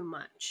do too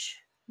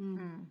much.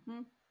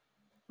 Mm-hmm.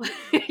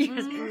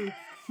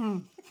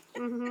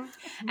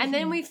 And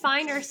then we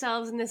find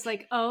ourselves in this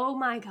like, oh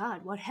my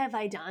God, what have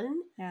I done?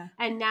 Yeah.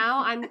 And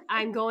now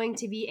I'm going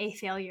to be a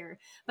failure.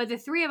 But the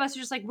three of us are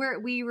just like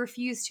we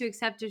refuse to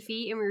accept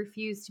defeat and we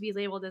refuse to be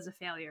labeled as a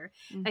failure.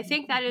 I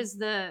think that is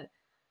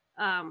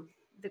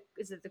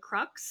is it the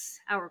crux?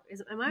 Am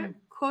I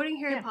quoting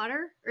Harry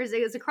Potter? Or is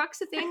the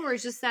crux a thing, or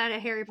is just that a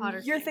Harry Potter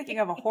You're thing? thinking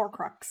of a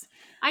Horcrux.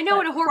 I know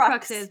what a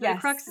Horcrux is, but yes.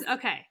 a crux is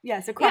okay.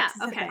 Yes, a crux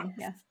is a thing.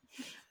 Yes.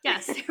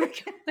 Yes, there we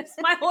go. That's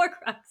my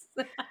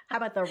Horcrux. How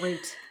about the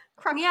root?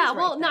 Crux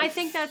no, I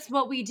think that's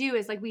what we do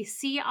is like we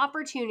see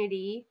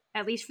opportunity,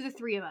 at least for the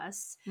three of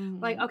us,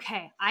 like,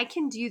 okay, I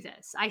can do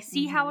this. I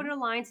see how it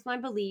aligns with my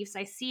beliefs.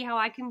 I see how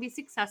I can be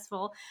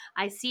successful.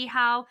 I see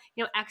how,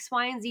 X,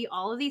 Y, and Z,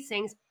 all of these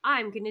things,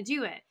 I'm going to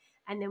do it.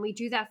 And then we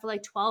do that for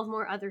like 12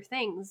 more other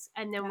things.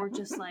 And then we're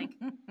just like,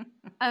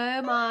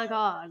 oh my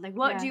God, like,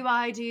 what do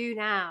I do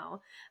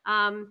now?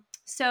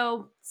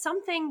 So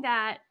something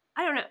that,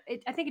 I don't know,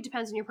 I think it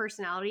depends on your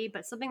personality,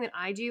 but something that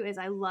I do is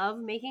I love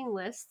making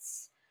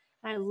lists.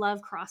 And I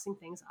love crossing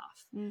things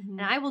off.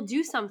 And I will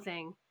do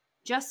something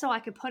just so I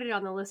could put it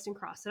on the list and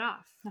cross it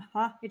off.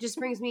 It just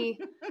brings me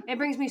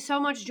so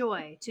much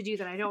joy to do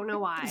that. I don't know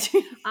why.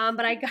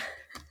 But I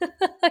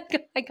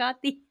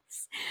got these.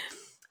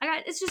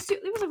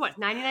 It was like what,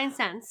 99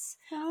 cents.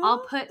 I'll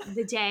put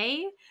the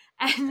day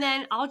and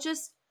then I'll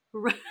just,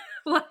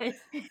 what?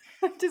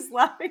 I'm just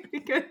laughing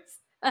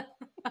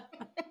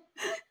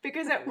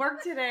because at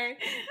work today,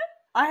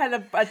 I had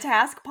a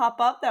task pop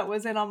up that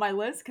wasn't on my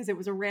list because it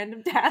was a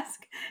random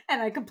task,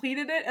 and I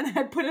completed it, and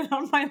I put it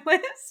on my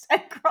list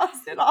and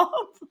crossed it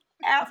off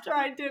after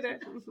I did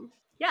it.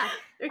 Yeah.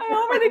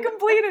 I already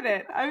completed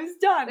it. I was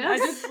done. I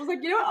just was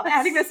like, I'm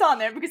adding this on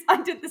there because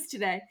I did this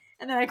today,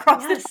 and then I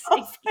crossed it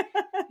off.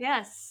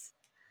 Yes.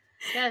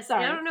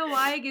 Sorry. I don't know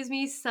why it gives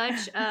me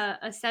such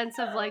a sense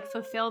of like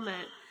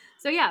fulfillment.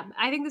 So yeah,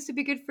 I think this would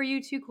be good for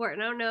you too, Court.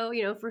 And I don't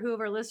know, for who of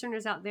our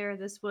listeners out there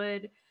this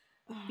would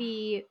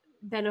be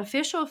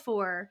beneficial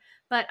for.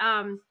 But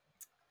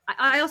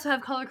I also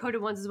have color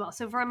coded ones as well.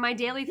 So for my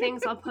daily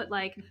things, I'll put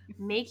like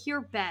make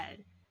your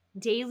bed,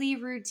 daily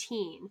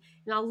routine,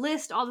 and I'll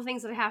list all the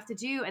things that I have to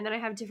do. And then I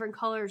have different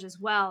colors as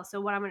well.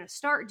 So what I'm going to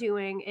start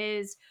doing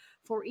is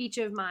for each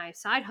of my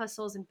side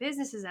hustles and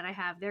businesses that I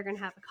have, they're going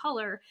to have a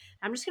color.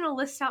 I'm just going to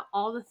list out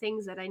all the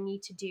things that I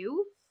need to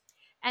do.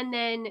 And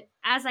then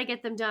as I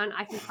get them done,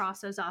 I can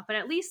cross those off. But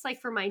at least like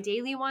for my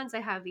daily ones,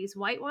 I have these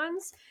white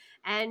ones.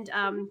 And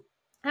I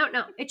don't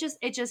know.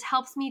 It just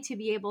helps me to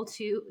be able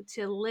to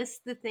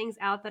list the things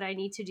out that I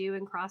need to do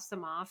and cross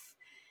them off.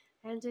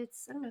 And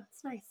it's, I don't know,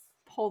 it's nice.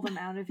 Pull them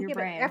out of your Yeah,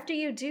 but brain. after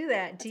you do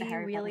that, That's do a you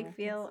Harry Potter really reference.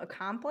 feel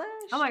accomplished?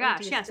 Oh my or gosh,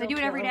 do you yes, I still do it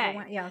feel every day.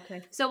 overwhelmed? Yeah,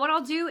 okay. So what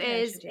I'll do Maybe I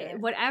is should do that.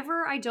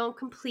 whatever I don't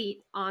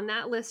complete on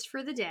that list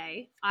for the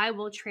day, I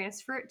will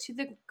transfer it to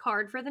the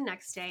card for the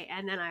next day,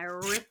 and then I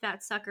rip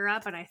that sucker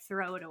up and I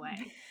throw it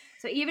away.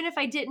 So even if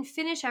I didn't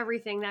finish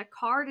everything, that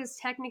card is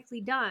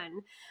technically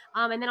done.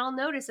 And then I'll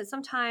notice that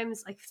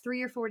sometimes, like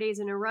 3 or 4 days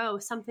in a row,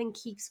 something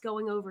keeps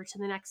going over to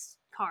the next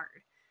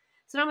card.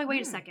 So now I'm like,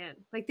 wait a second,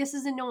 like this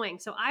is annoying.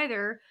 So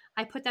either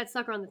I put that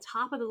sucker on the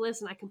top of the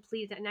list and I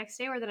complete it that next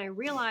day, or then I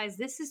realize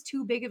this is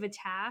too big of a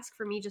task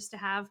for me just to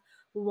have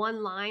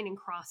one line and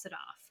cross it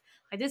off.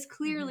 Like this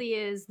clearly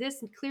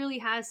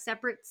has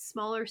separate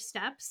smaller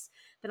steps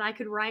that I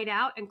could write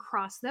out and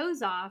cross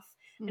those off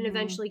and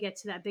eventually get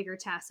to that bigger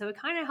task. So it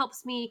kind of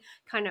helps me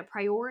kind of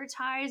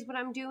prioritize what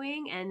I'm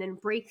doing and then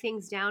break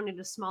things down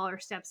into smaller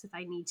steps if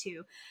I need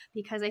to,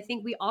 because I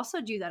think we also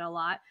do that a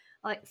lot.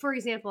 Like, for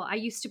example, I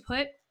used to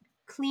put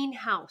clean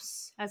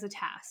house as a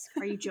task.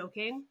 Are you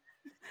joking?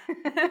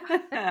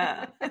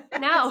 No,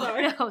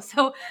 Sorry. no.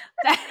 So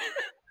that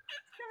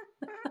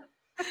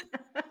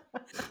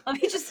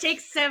let me just take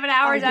 7 Are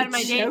hours out you of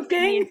my day and clean the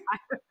joking?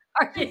 entire.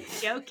 Are you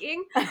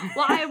joking?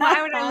 Why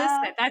would I list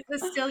that? That's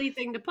a silly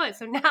thing to put.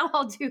 So now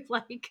I'll do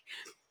like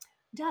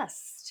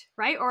dust,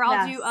 right? Or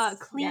I'll do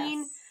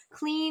Yes.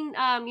 clean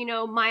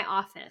my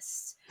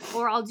office,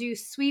 or I'll do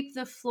sweep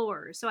the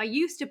floors. So I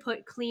used to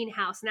put clean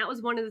house, and that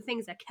was one of the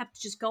things that kept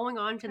just going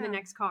on to the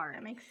next card.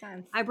 That makes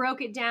sense. I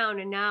broke it down,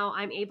 and now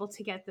I'm able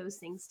to get those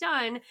things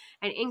done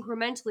and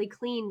incrementally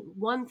clean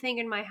one thing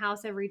in my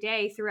house every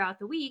day throughout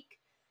the week,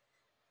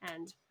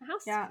 and my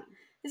house is clean.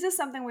 This is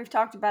something we've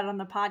talked about on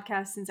the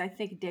podcast since I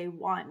think day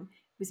one,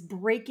 was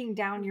breaking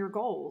down your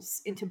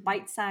goals into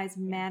bite-sized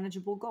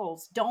manageable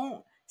goals.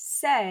 Don't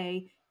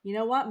say, you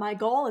know what, my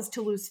goal is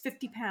to lose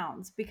 50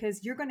 pounds,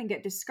 because you're going to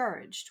get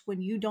discouraged when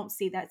you don't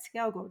see that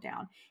scale go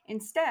down.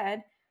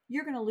 Instead,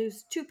 you're going to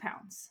lose 2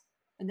 pounds,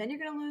 and then you're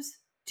going to lose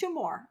 2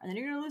 more, and then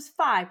you're going to lose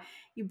 5.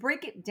 You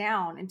break it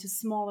down into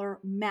smaller,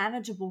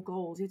 manageable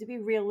goals. You have to be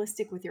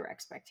realistic with your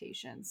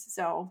expectations.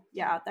 So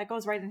yeah, that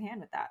goes right in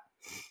hand with that.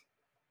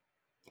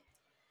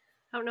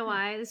 I don't know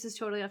why this is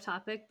totally off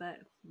topic, but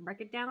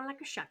break it down like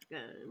a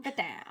shotgun. Get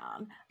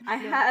down.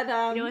 You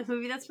know what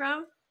movie that's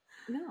from?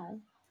 No.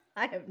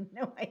 I have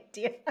no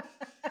idea.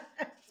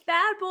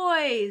 Bad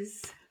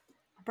Boys.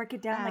 Break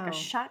it down like a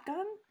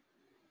shotgun?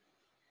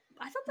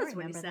 I thought that's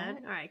what he said. that.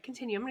 All right,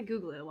 continue. I'm gonna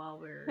Google it while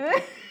we're.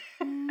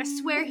 I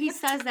swear he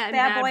says that in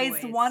Bad Bad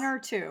Boys Boys. 1 or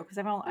 2? Because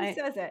Who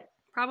says it?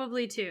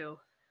 Probably 2.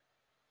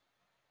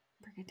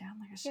 Break it down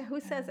like a Yeah, shotgun.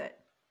 who says it?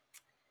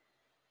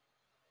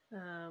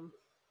 You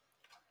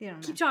don't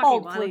know. Keep talking.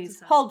 Hold, while I look please.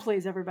 this up. Hold,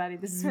 please, everybody.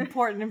 This is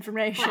important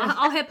information.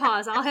 I'll hit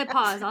pause. I'll hit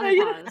pause.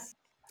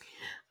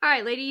 All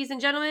right, ladies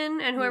and gentlemen,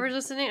 and whoever's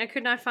listening, I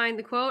could not find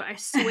the quote. I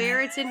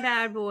swear it's in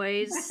Bad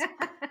Boys,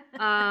 but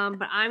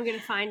I'm gonna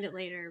find it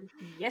later.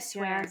 Yes,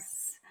 Swear.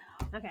 yes.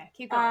 Okay,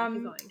 keep going.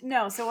 Keep going.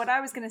 No, so what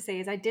I was going to say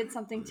is I did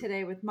something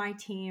today with my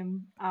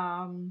team.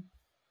 Our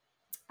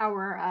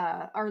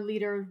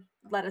leader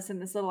led us in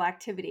this little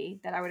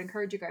activity that I would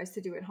encourage you guys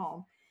to do at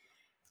home.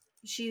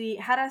 She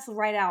had us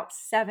write out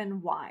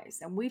 7 whys,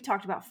 and we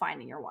talked about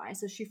finding your why.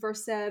 So she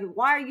first said,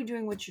 why are you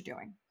doing what you're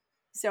doing?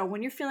 So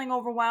when you're feeling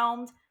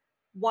overwhelmed,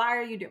 why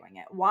are you doing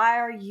it? Why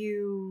are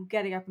you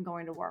getting up and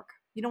going to work?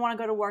 You don't want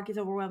to go to work, it's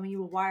overwhelming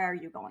you. Well, why are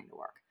you going to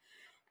work?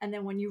 And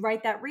then when you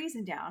write that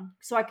reason down,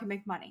 so I can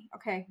make money.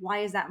 Okay, why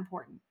is that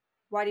important?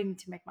 Why do you need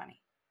to make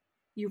money?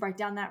 You write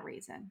down that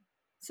reason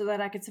so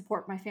that I could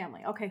support my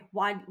family. Okay,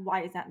 why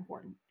is that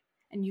important?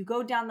 And you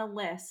go down the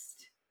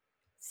list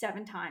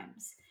 7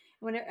 times.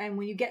 And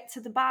when you get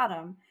to the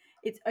bottom,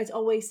 it's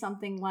always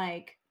something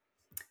like,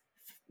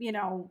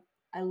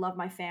 I love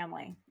my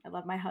family, I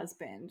love my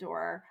husband,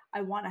 or I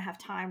want to have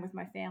time with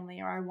my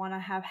family, or I want to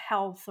have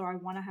health, or I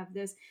want to have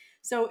this.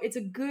 So it's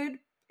a good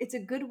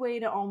way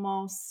to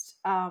almost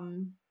I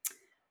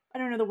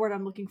don't know the word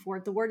I'm looking for.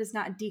 The word is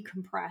not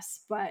decompress,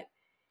 but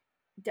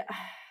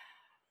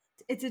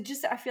I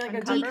feel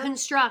like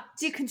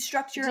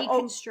Deconstruct your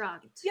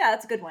yeah,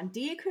 that's a good one.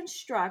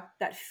 Deconstruct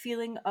that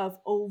feeling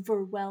of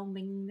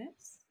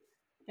overwhelmingness.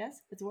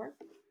 Yes, that's a word.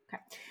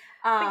 Okay.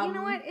 But you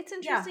know what? It's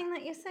interesting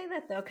that you say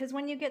that, though, because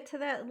when you get to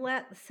that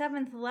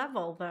 7th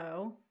level,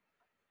 though,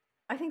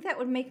 I think that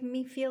would make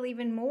me feel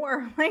even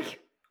more like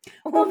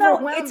Well, no,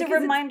 overwhelmed it's a because it's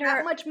that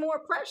reminder. much more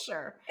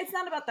pressure, It's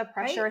not about the right?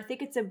 pressure. I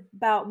think it's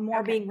about more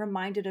Okay. being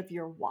reminded of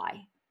your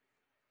why,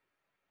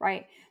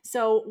 right?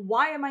 So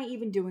why am I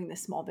even doing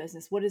this small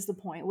business? What is the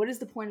point? What is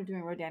the point of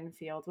doing Rodan and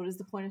Field? What is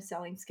the point of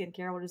selling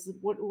skincare?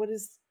 What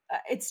is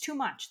it's too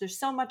much. There's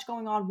so much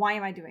going on. Why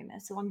am I doing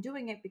this? So I'm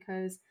doing it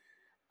because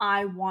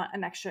I want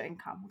an extra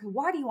income. Okay,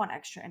 why do you want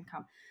extra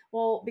income?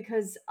 Well,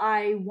 because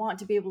I want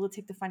to be able to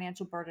take the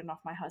financial burden off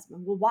my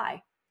husband. Well,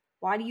 why?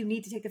 Why do you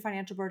need to take the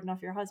financial burden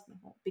off your husband?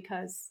 Well,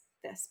 because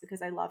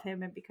I love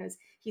him and because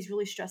he's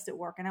really stressed at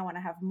work and I want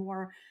to have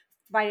more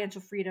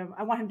financial freedom.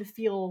 I want him to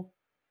feel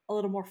a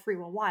little more free.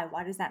 Well, why?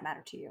 Why does that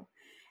matter to you?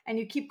 And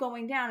you keep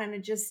going down and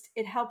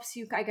it helps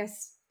you, I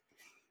guess,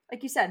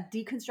 like you said,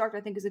 deconstruct,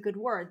 I think is a good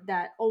word,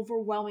 that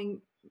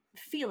overwhelming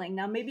feeling.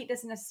 Now, maybe it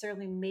doesn't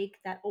necessarily make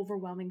that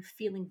overwhelming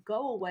feeling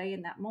go away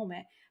in that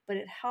moment, but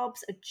it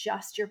helps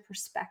adjust your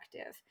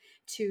perspective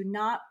to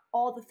not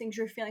all the things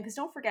you're feeling. Because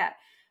don't forget,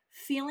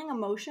 feeling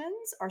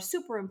emotions are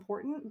super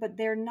important, but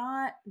they're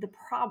not the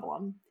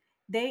problem.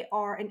 They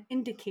are an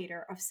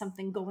indicator of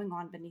something going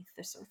on beneath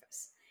the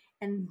surface.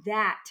 And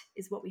that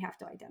is what we have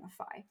to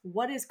identify.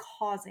 What is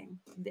causing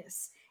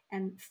this?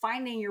 And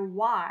finding your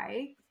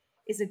why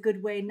is a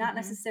good way, not Mm-hmm.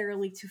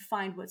 necessarily to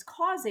find what's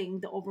causing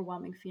the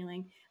overwhelming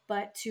feeling,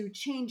 but to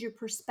change your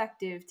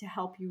perspective to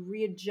help you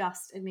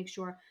readjust and make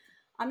sure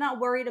I'm not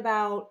worried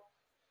about,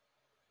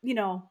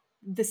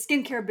 the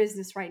skincare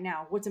business right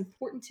now. What's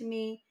important to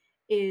me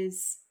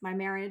is my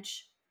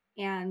marriage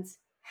and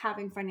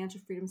having financial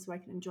freedom so I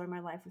can enjoy my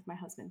life with my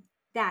husband.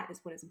 That is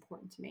what is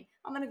important to me.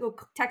 I'm going to go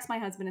text my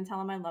husband and tell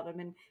him I love him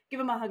and give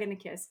him a hug and a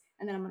kiss,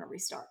 and then I'm going to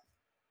restart.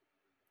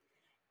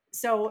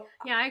 So,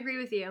 Yeah, I agree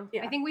with you. I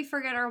yeah, think we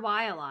forget our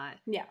why a lot.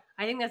 yeah.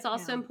 I think that's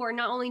also Yeah. important,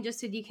 not only just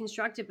to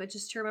deconstruct it, but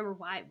just to remember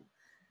why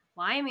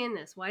I'm in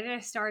this. Why did I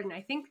start? And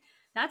I think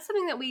that's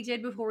something that we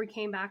did before we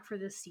came back for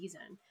this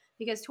season.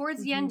 Because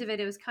towards the end of it,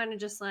 it was kind of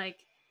just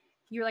like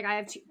you were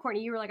like,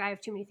 Courtney, you were like, I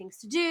have too many things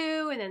to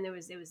do, and then it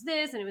was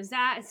this and it was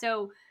that. And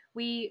so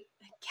we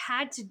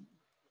had to,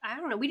 I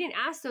don't know, we didn't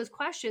ask those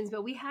questions,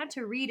 but we had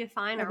to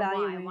redefine our why.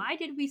 Evaluate. Why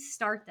did we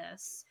start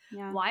this?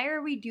 Yeah. Why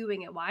are we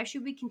doing it? Why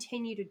should we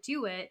continue to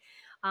do it?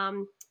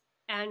 Um,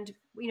 and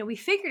we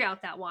figured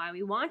out that why.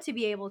 We want to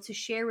be able to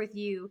share with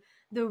you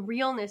the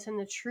realness and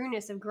the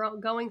trueness of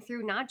going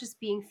through not just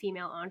being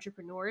female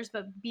entrepreneurs,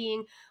 but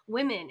being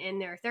women in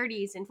their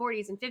 30s and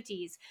 40s and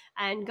 50s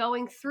and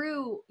going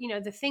through,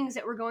 the things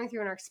that we're going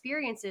through in our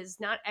experiences.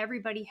 Not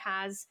everybody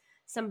has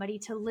somebody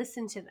to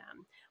listen to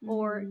them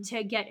or Mhm.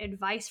 to get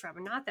advice from.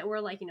 And not that we're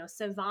like,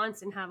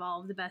 savants and have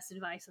all of the best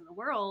advice in the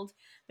world,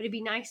 but it'd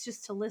be nice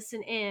just to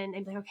listen in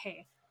and be like,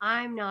 okay,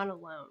 I'm not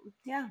alone.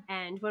 Yeah.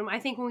 And when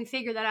we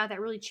figured that out, that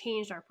really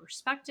changed our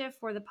perspective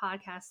for the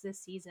podcast this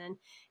season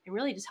and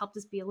really just helped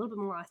us be a little bit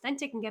more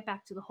authentic and get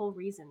back to the whole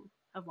reason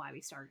of why we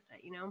started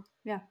it.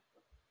 Yeah.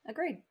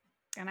 Agreed.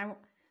 And I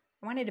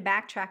wanted to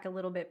backtrack a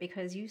little bit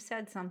because you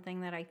said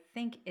something that I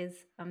think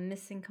is a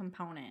missing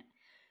component.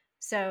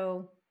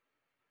 So,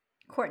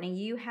 Courtney,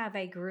 you have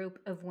a group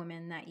of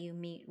women that you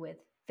meet with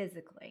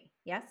physically,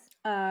 yes?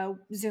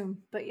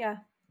 Zoom, but yeah.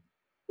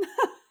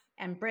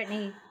 And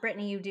Brittany,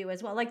 you do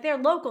as well. Like they're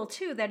local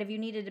too, that if you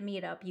needed to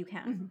meet up, you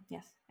can. Mhm.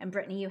 Yes. And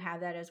Brittany, you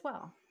have that as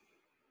well.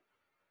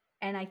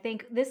 And I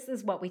think this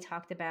is what we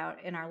talked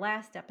about in our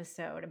last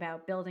episode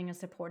about building a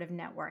supportive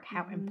network,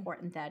 how Mhm.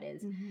 important that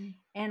is. Mhm.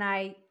 And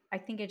I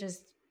think it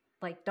just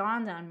like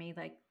dawned on me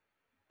like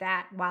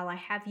that while I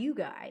have you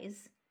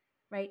guys,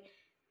 right?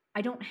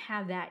 I don't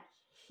have that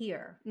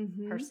here per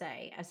Mhm.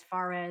 se, as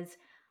far as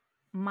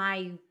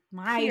my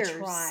Peers,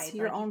 tribe.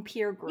 your Like, own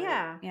peer group.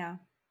 yeah, Yeah.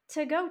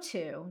 to go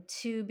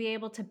to be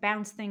able to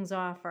bounce things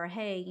off or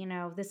hey,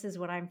 this is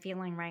what I'm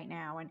feeling right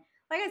now. And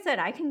like I said,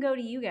 I can go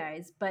to you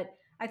guys, but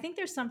I think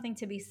there's something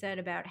to be said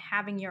about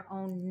having your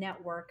own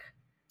network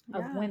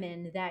of Yeah.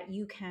 women that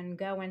you can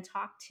go and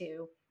talk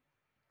to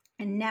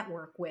and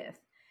network with.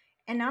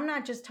 And I'm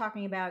not just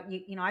talking about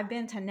I've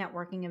been to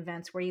networking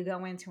events where you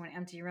go into an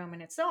empty room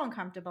and it's so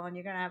uncomfortable and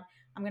I'm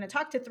going to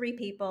talk to three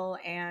people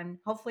and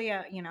hopefully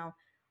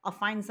I'll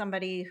find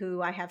somebody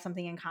who I have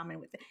something in common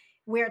with,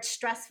 where it's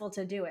stressful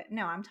to do it.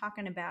 No, I'm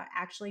talking about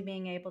actually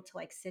being able to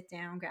like sit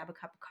down, grab a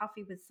cup of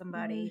coffee with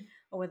somebody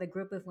or with a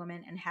group of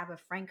women and have a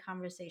frank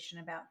conversation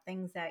about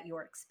things that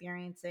you're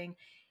experiencing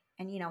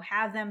and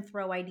have them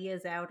throw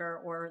ideas out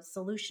or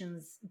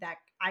solutions that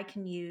I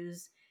can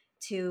use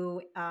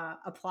to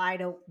apply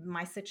to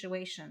my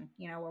situation,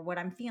 or what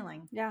I'm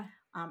feeling. Yeah.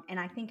 And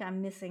I think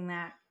I'm missing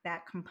that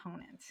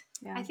component.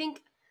 Yeah.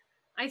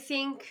 I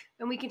think,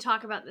 and we can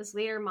talk about this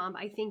later, Mom.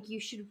 I think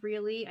you should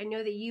really. I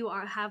know that you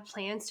have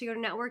plans to go to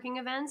networking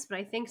events, but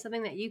I think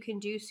something that you can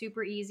do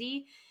super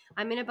easy.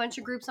 I'm in a bunch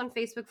of groups on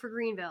Facebook for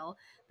Greenville,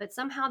 but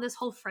somehow this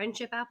whole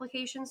friendship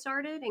application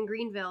started in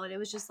Greenville, and it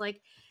was just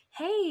like,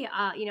 hey,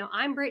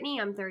 I'm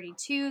Brittany. I'm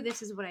 32.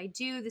 This is what I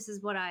do. This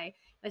is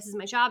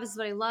my job. This is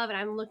what I love, and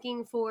I'm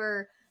looking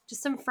for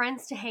just some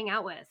friends to hang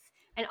out with.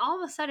 And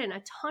all of a sudden,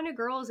 a ton of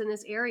girls in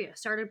this area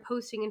started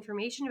posting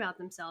information about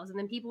themselves. And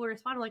then people would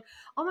respond like,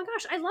 oh my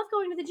gosh, I love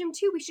going to the gym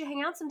too. We should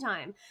hang out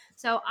sometime.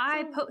 So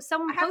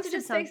someone I have to posted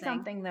just say something.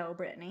 something though,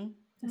 Brittany.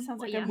 That sounds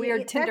Well, like a yeah.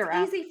 weird Tinder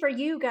That's app. easy for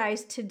you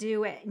guys to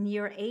do it in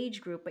your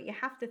age group, but you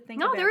have to think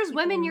No, about there's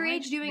people women in your my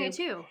age doing it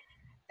group. too.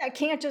 I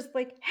can't just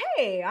like,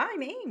 hey,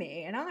 I'm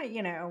Amy, and I'm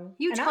looking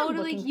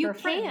You for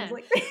friends. can.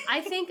 Like,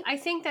 I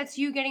think that's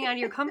you getting out of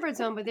your comfort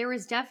zone, but there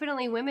was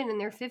definitely women in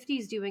their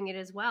 50s doing it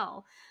as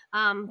well.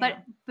 yeah,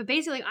 But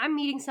basically, I'm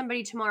meeting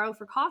somebody tomorrow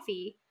for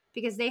coffee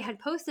because they had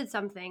posted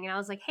something, and I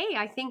was like, hey,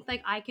 I think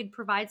like I could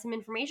provide some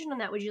information on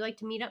that. Would you like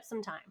to meet up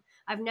sometime?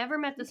 I've never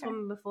met this okay.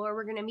 woman before.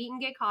 We're gonna meet and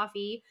get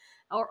coffee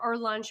or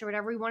lunch or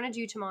whatever we want to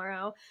do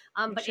tomorrow.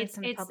 Make But sure it's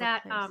in a it's public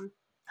that place.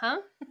 huh?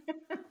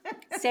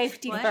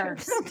 Safety What? Make sure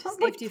it's in a first.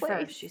 public Safety place.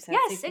 first, she said.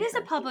 Yes, Safety it is a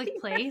first. public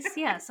place.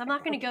 Yes, I'm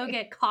not going to go Okay.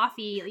 get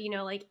coffee,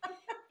 like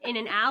in an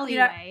You know,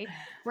 alleyway,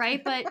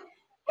 right? But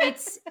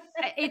it's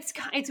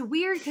it's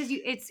weird because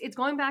it's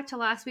going back to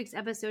last week's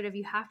episode of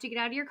you have to get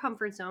out of your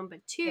comfort zone. But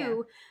Yeah.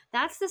 two,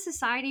 that's the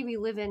society we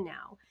live in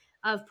now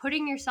of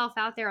putting yourself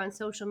out there on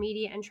social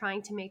media and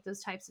trying to make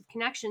those types of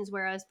connections.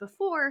 Whereas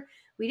before,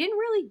 we didn't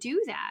really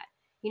do that.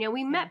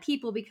 We met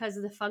people because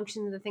of the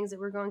function of the things that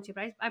we're going to.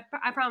 But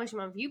I promise you,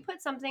 Mom, if you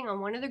put something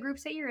on one of the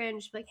groups that you're in,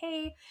 just be like,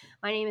 hey,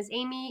 my name is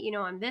Amy.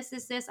 I'm this.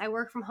 I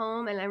work from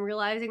home, and I'm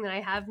realizing that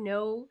I have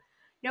no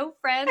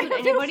friends. Would I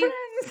have no anybody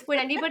friends. would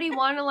anybody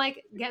want to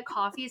like get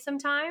coffee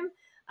sometime?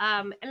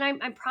 And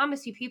I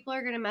promise you, people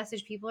are going to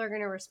message, people are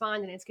going to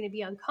respond, and it's going to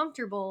be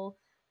uncomfortable.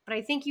 But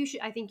I think you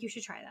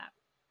should try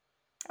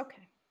that.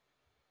 Okay.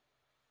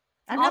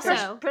 I'm not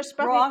Also,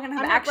 we're all gonna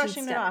have I'm not action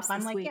brushing it off. steps I'm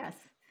this like, week. yes.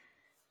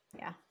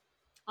 Yeah.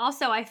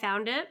 I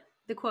found it.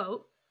 The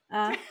quote.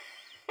 You're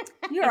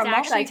It's a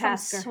actually from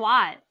multitasker.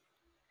 SWAT.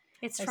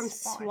 It's A from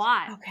SWAT.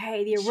 SWAT.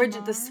 Okay, the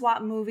Shemar?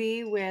 SWAT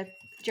movie with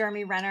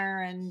Jeremy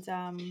Renner and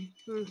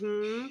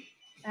Mm-hmm.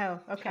 Oh,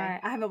 okay.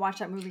 I haven't watched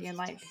that movie in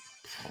like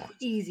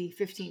easy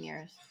 15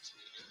 years.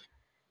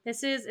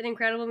 This is an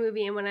incredible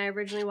movie, and when I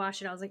originally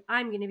watched it, I was like,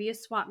 I'm going to be a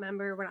SWAT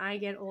member when I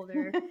get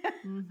older.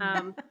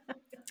 Mm-hmm.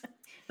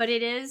 But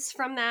it is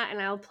from that,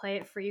 and I'll play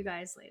it for you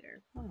guys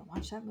later. I'm gonna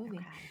watch that movie.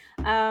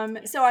 Okay.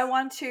 Yes. So I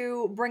want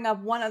to bring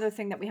up one other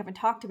thing that we haven't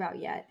talked about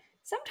yet.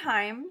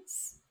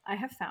 Sometimes I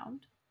have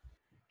found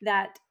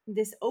that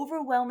this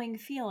overwhelming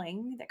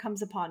feeling that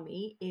comes upon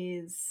me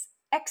is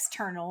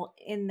external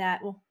in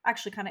that, well,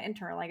 actually kind of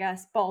internal, I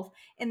guess, both,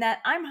 in that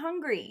I'm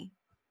hungry.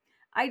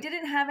 I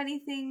didn't have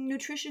anything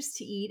nutritious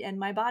to eat, and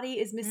my body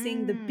is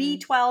missing the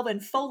B12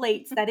 and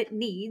folates that it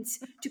needs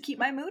to keep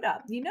my mood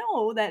up. You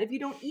know that if you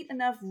don't eat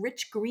enough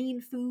rich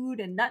green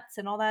food and nuts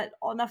and all that,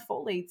 enough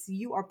folates,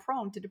 you are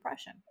prone to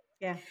depression.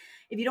 Yeah.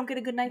 If you don't get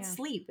a good night's Yeah.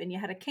 sleep and you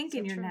had a kink So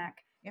in your true.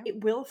 neck, Yeah.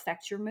 it will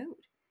affect your mood.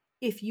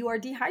 If you are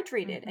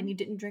dehydrated and you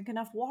didn't drink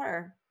enough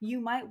water, you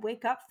might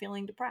wake up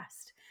feeling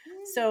depressed.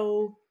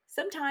 So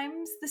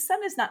sometimes the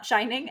sun is not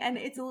shining and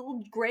it's a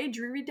little gray,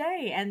 dreary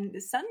day, and the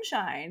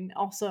sunshine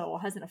also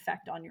has an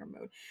effect on your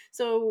mood.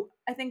 So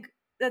I think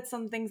that's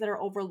some things that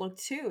are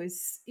overlooked too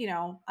is,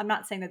 I'm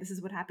not saying that this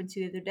is what happened to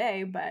you the other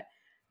day, but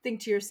think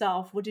to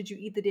yourself, what did you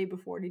eat the day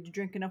before? Did you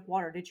drink enough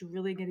water? Did you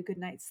really get a good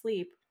night's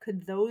sleep?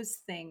 Could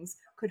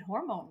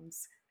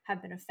hormones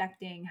have been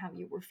affecting how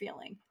you were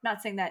feeling?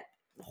 Not saying that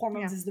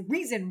hormones is the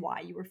reason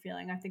why you were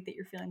feeling. I think that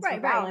your feelings are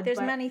valid. There's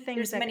but many things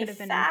there's that many could have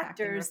been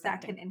factors impacting or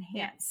that can affecting. Yeah.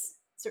 enhance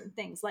certain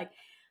things. Like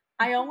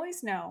I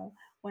always know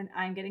when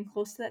I'm getting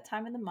close to that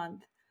time of the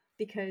month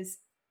because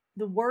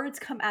the words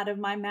come out of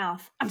my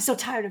mouth. I'm so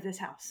tired of this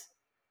house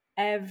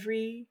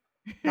every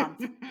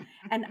month.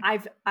 And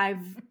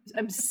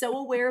I'm so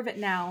aware of it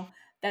now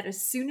that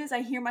as soon as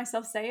I hear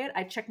myself say it,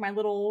 I check my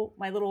little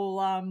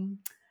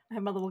I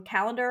have my little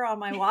calendar on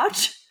my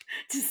watch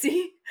to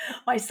see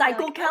my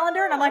cycle Like,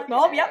 calendar, and I'm like, okay.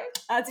 oh, yep,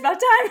 that's about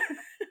time.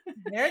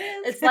 There it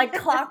is. It's like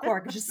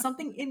clockwork. It's just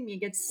something in me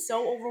gets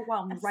so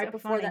overwhelmed That's right so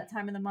before funny. that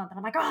time of the month, and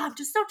I'm like, oh, I'm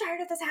just so tired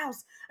of this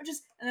house. And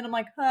then I'm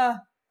like,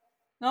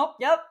 nope,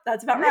 yep,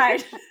 that's about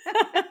right.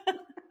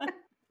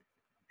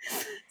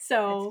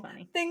 So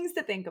things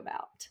to think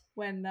about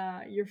when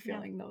you're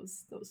feeling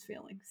those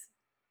feelings.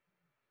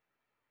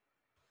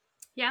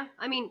 Yeah,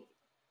 I mean,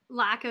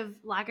 lack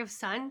of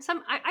sun.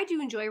 I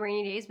do enjoy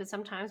rainy days, but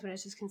sometimes when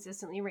it's just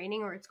consistently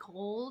raining or it's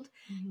cold,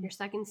 you're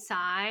stuck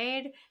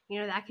inside.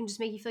 That can just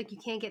make you feel like you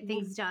can't get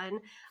things done.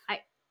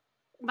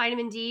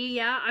 Vitamin D,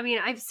 yeah. I mean,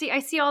 I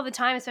see all the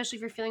time, especially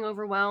if you're feeling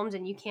overwhelmed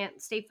and you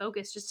can't stay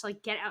focused. Just to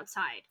like get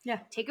outside,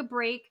 take a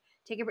break.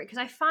 Because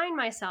I find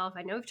myself,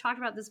 I know we've talked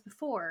about this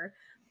before,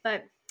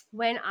 but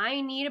when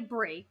I need a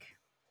break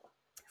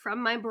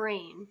from my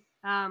brain,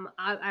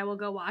 I will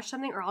go watch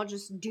something or I'll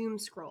just doom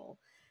scroll.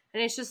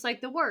 And it's just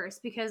like the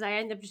worst because I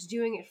end up just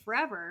doing it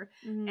forever.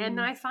 And then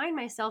I find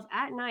myself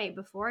at night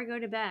before I go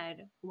to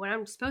bed, when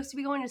I'm supposed to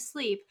be going to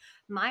sleep,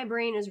 my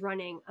brain is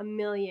running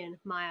 1,000,000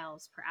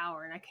 miles per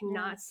hour and I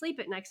cannot sleep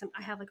at night because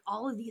I have like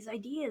all of these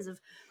ideas of,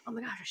 oh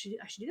my gosh,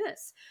 I should do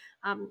this.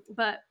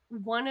 But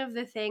one of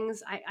the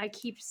things I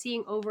keep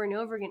seeing over and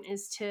over again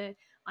is to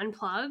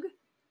unplug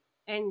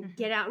and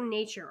get out in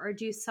nature or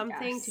do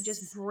something to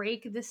just Yes.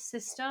 break the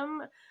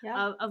system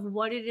Yep. of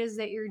what it is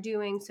that you're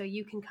doing, so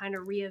you can kind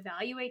of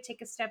reevaluate,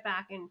 take a step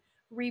back, and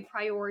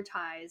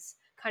reprioritize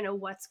kind of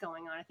what's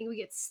going on. I think we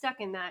get stuck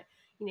in that,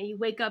 you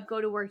wake up,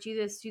 go to work, do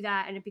this, do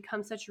that, and it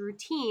becomes such a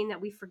routine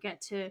that we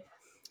forget to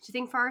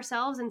think for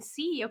ourselves and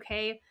see,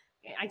 okay,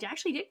 I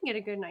actually didn't get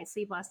a good night's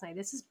sleep last night.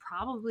 This is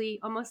probably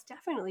almost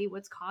definitely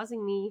what's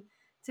causing me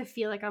to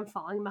feel like I'm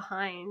falling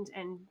behind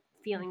and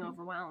feeling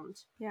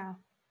overwhelmed. Yeah.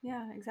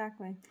 Yeah,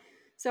 exactly.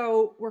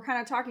 So we're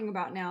kind of talking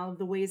about now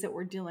the ways that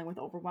we're dealing with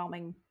the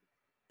overwhelming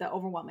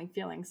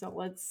feeling. So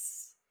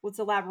let's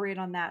elaborate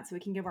on that so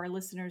we can give our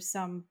listeners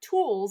some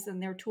tools in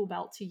their tool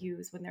belt to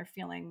use when they're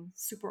feeling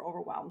super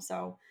overwhelmed.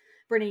 So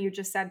Brittany, you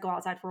just said go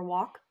outside for a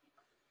walk,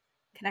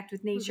 connect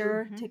with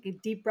nature, Mm-hmm. take a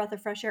deep breath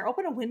of fresh air,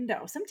 open a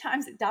window.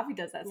 Sometimes Davi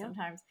does that. Yeah.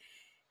 Sometimes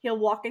he'll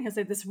walk in, he'll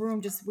say, this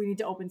room just, we need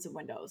to open some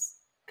windows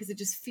because it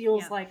just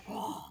feels Yeah. like,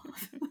 oh,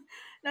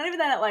 not even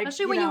that, like,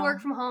 Especially when you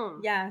work from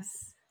home.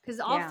 Yes. Because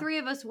all Yeah. three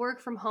of us work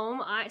from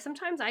home.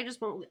 Sometimes I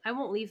just won't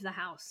leave the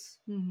house.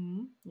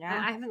 Mm-hmm. Yeah.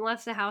 I haven't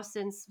left the house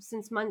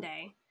since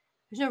Monday.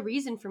 There's no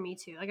reason for me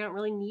to. Like, I don't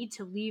really need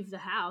to leave the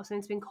house, and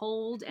it's been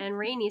cold and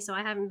rainy, so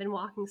I haven't been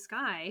walking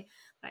Sky.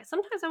 But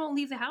sometimes I won't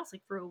leave the house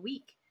like for a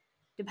week,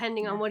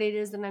 depending on Yeah. what it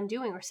is that I'm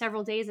doing, or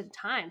several days at a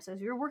time. So if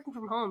you're working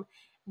from home,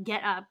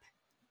 get up,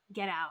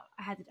 get out.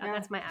 Yeah.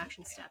 That's my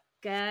action step.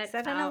 Get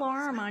Set an out.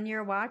 alarm on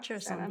your watch or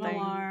Set an something.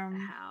 alarm.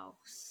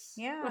 House.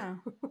 Yeah.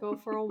 Go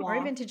for a walk. Or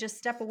even to just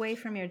step away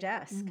from your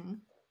desk. Mm-hmm.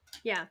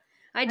 Yeah,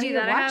 I No, do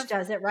your that. I watch have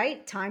does it,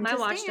 right? Time my to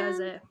watch stand. does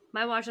it.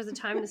 My watch does a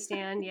time to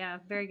stand. Yeah,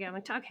 very good. I'm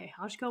like, okay,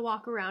 I'll just go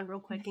walk around real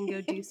quick and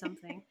go do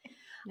something.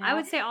 I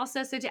would say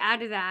also, so to add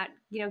to that,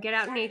 get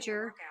out in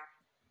nature.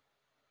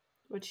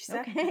 What'd she say?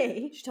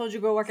 Okay. She told you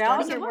to go work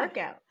Starting out? your What?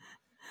 workout.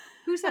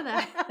 Who said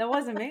that? That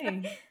wasn't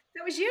me.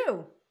 That was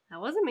you.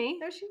 That wasn't me.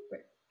 That was you.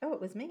 Oh,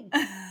 it was me.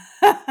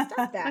 Stop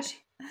Stop that.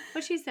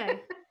 What'd she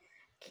say?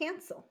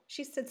 Cancel.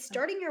 She said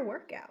starting your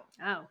workout.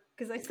 Oh.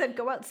 Because I said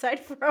go outside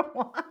for a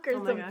walk or Oh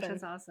my something. gosh,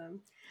 that's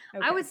awesome.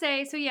 Okay. I would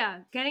say, so yeah,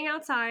 getting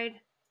outside,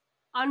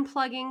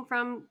 unplugging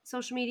from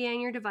social media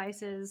and your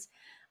devices.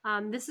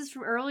 This is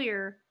from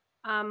earlier.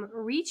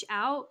 Reach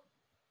out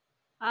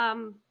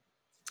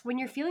when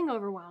you're feeling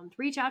overwhelmed.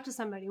 Reach out to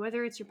somebody,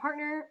 whether it's your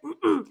partner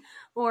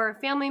or a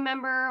family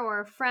member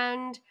or a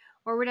friend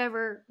or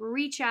whatever.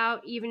 Reach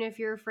out, even if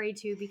you're afraid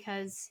to,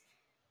 because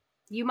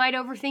you might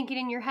overthink it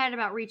in your head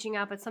about reaching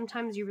out, but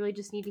sometimes you really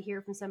just need to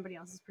hear from somebody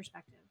else's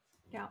perspective.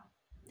 Yeah.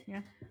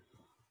 Yeah.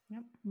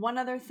 Yep. One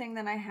other thing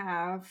that I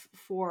have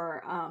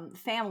for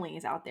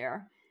families out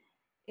there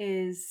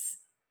is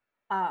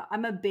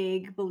I'm a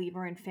big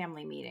believer in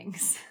family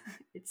meetings.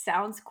 It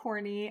sounds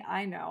corny,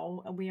 I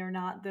know. We are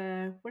not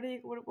the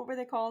what were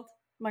they called?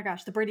 Oh my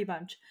gosh, the Brady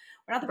Bunch.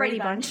 We're not the Brady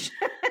Bunch.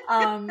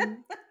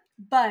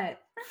 But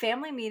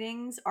family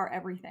meetings are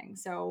everything.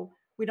 So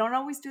we don't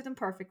always do them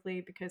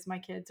perfectly because my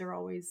kids are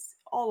always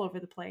all over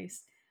the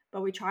place.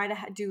 But we try to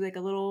do like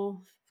a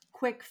little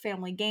quick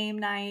family game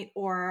night,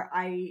 or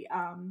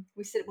when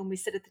we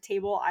sit at the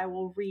table, I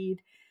will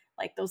read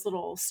like those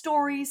little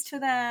stories to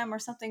them or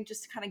something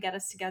just to kind of get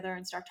us together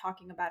and start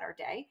talking about our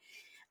day.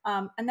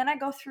 And then I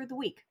go through the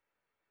week.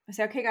 I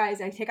say, okay,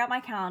 guys, I take out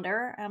my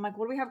calendar and I'm like,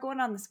 what do we have going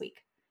on this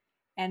week?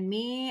 And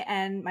me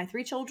and my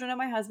 3 children and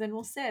my husband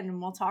will sit and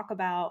we'll talk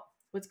about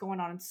what's going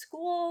on in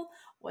school,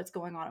 what's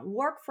going on at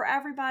work for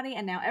everybody.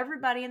 And now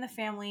everybody in the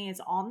family is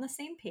on the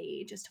same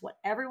page as to what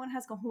everyone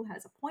has going, who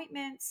has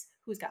appointments,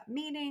 who's got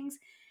meetings.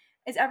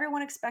 Is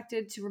everyone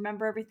expected to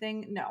remember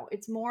everything? No,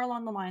 it's more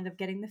along the line of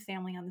getting the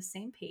family on the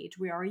same page.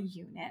 We are a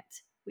unit.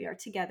 We are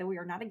together. We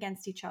are not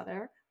against each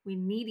other. We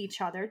need each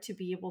other to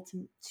be able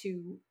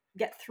to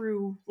get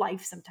through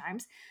life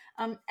sometimes.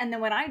 And then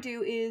what I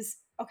do is,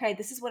 okay,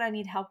 this is what I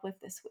need help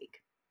with this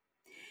week.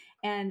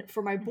 And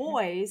for my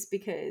boys,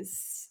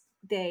 because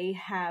they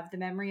have the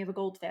memory of a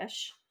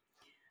goldfish.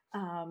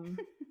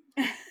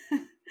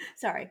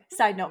 Sorry,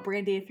 side note,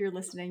 Brandy, if you're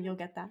listening, you'll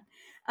get that.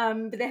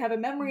 But they have a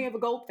memory of a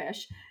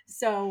goldfish.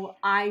 So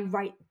I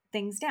write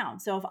things down.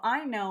 So if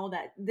I know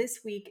that this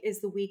week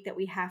is the week that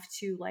we have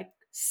to like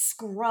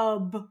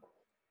scrub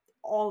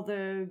all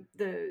the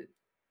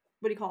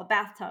what do you call it,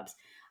 bathtubs,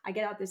 I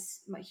get out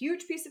my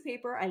huge piece of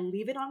paper, I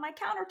leave it on my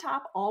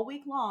countertop all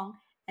week long,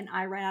 and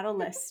I write out a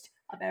list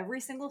of every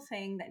single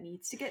thing that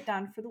needs to get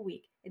done for the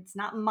week. It's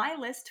not my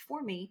list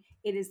for me.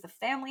 It is the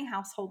family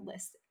household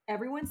list.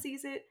 Everyone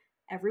sees it.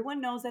 Everyone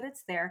knows that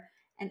it's there,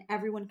 and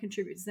everyone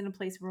contributes. It's in a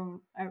place where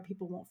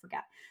people won't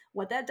forget.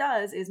 What that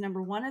does is,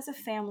 number one, as a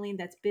family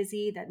that's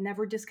busy, that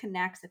never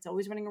disconnects, that's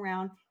always running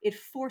around, it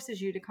forces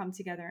you to come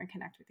together and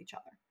connect with each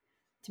other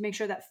to make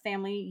sure that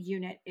family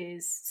unit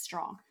is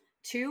strong.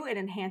 2, it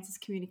enhances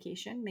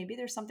communication. Maybe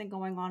there's something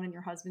going on in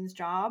your husband's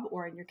job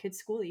or in your kid's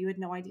school that you had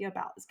no idea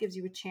about. This gives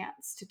you a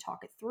chance to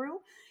talk it through,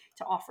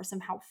 to offer some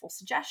helpful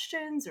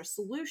suggestions or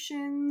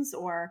solutions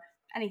or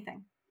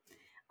anything.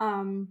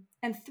 And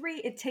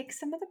 3, it takes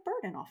some of the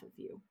burden off of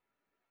you.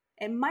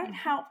 It might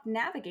help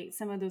navigate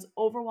some of those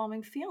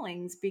overwhelming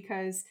feelings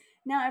because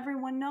now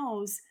everyone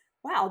knows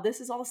wow,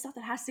 this is all the stuff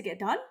that has to get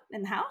done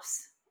in the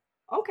house.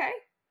 Okay,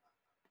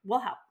 we'll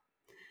help.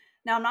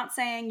 Now, I'm not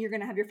saying you're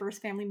going to have your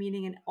first family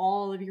meeting and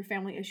all of your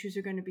family issues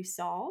are going to be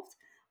solved,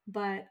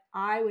 but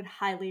I would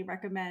highly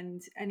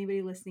recommend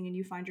anybody listening and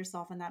you find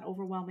yourself in that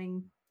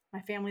overwhelming,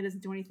 my family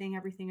doesn't do anything,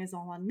 everything is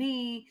all on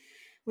me,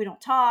 we don't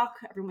talk,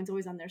 everyone's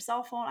always on their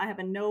cell phone. I have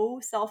a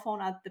no cell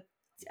phone at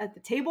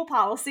the table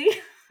policy,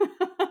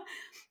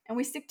 and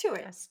we stick to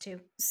it. Us too.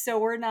 So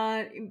we're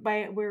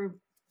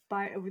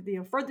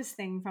the furthest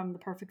thing from the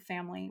perfect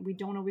family. We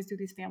don't always do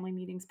these family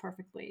meetings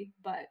perfectly,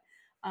 but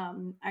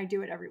I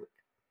do it every week.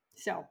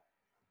 So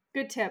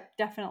good tip.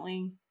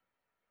 Definitely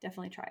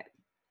try it.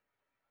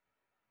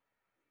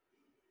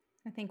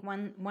 I think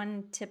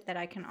one tip that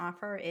I can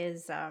offer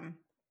is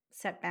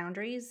set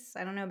boundaries.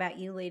 I don't know about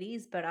you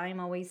ladies, but I'm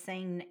always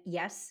saying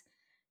yes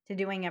to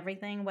doing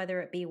everything,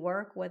 whether it be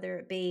work, whether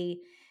it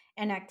be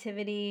an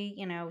activity,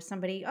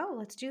 somebody, oh,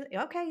 let's do,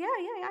 okay,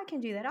 yeah, I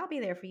can do that. I'll be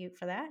there for you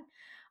for that.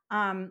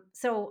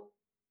 So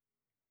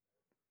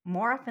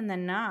more often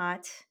than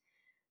not,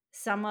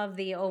 some of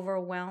the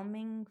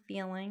overwhelming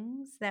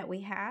feelings that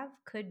we have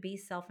could be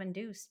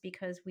self-induced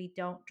because we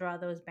don't draw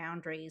those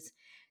boundaries.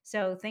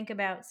 So think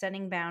about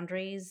setting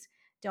boundaries.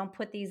 Don't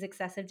put these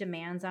excessive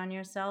demands on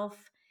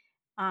yourself.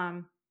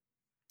 Do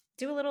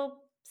a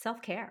little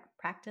self-care.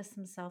 Practice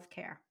some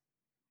self-care,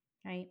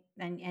 right?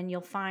 And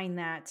you'll find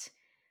that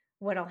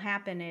what'll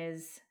happen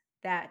is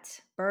that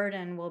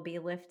burden will be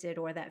lifted,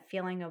 or that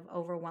feeling of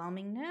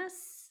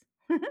overwhelmingness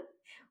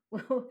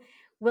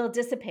will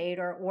dissipate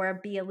or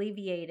be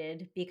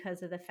alleviated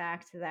because of the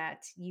fact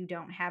that you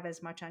don't have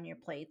as much on your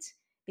plate,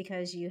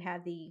 because you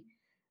have the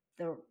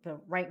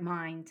right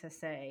mind to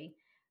say,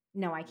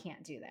 no, I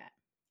can't do that.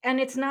 And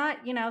it's not,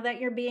 that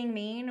you're being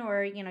mean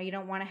or, you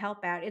don't want to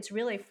help out. It's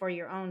really for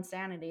your own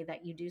sanity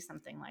that you do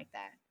something like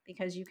that,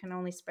 because you can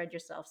only spread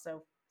yourself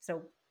so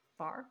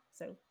far,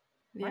 so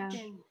Yeah. much.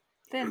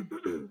 Thin.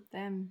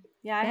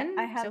 Yeah, Thin,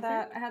 I had so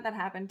that. thin. I had that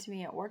happen to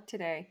me at work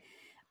today,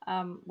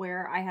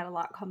 where I had a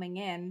lot coming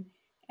in,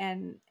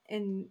 and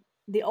in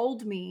the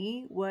old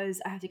me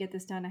was, I have to get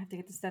this done. I have to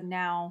get this done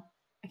now.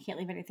 I can't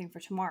leave anything for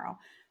tomorrow.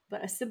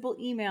 But a simple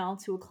email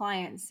to a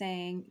client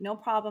saying, "No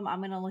problem. I'm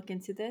going to look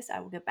into this. I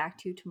will get back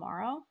to you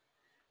tomorrow."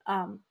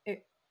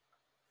 It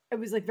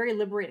was like very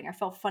liberating. I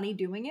felt funny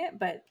doing it,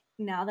 but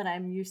now that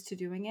I'm used to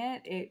doing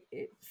it,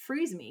 it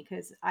frees me,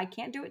 because I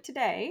can't do it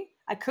today.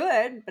 I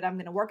could, but I'm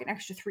going to work an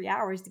extra 3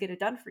 hours to get it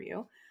done for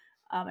you,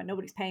 and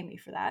nobody's paying me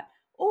for that.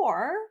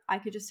 Or I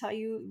could just tell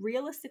you,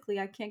 realistically,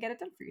 I can't get it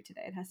done for you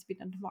today. It has to be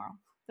done tomorrow.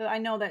 So I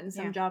know that in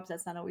some jobs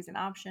that's not always an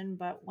option,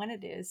 but when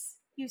it is,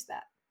 use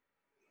that.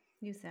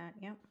 Use that.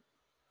 Yep.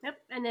 Yep.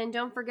 And then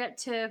don't forget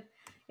to,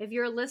 if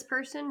you're a list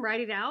person,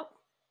 write it out.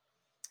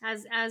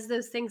 As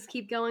those things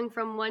keep going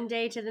from one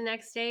day to the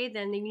next day,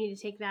 then you need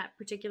to take that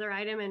particular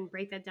item and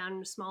break that down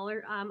into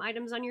smaller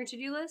items on your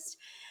to-do list.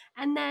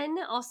 And then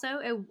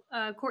also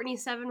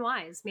Courtney's 7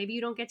 whys. Maybe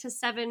you don't get to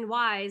 7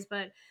 whys,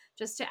 but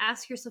just to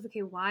ask yourself,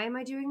 okay, why am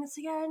I doing this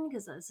again?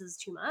 Because this is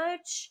too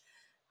much.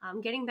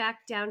 Getting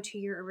back down to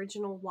your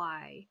original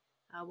why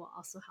will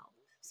also help.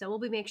 So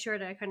we'll make sure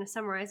to kind of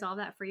summarize all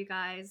that for you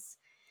guys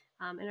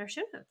in our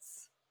show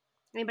notes.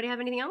 Anybody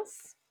have anything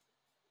else?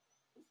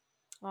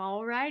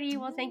 Alrighty.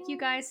 Well, thank you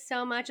guys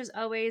so much, as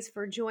always,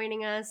 for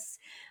joining us.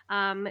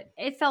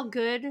 It felt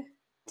good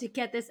to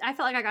get this. I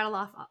felt like I got a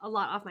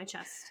lot off my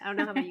chest. I don't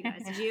know how about you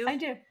guys. Did you? I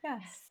do.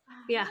 Yes.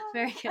 Yeah,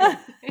 very good.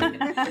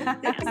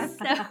 Yes.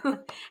 So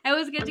it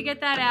was good to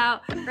get that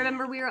out.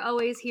 Remember, we are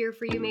always here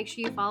for you. Make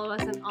sure you follow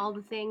us on all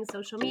the things,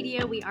 social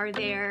media. We are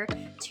there.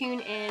 Tune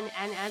in.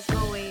 And as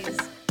always,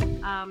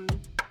 I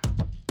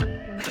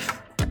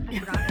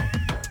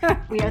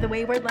forgot. We are the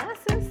Wayward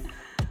Lasses.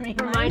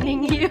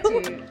 Reminding you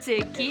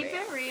to keep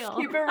it real.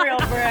 Keep it real,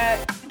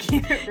 Brett.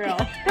 Keep it real.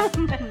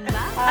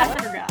 I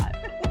forgot.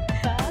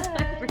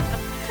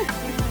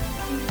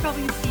 You can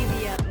probably see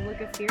the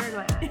look of fear in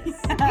my eyes.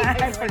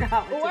 I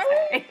forgot what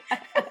to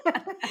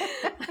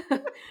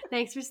say.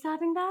 Thanks for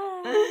stopping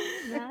by.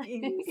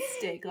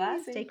 Stay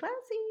classy. Stay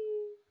classy.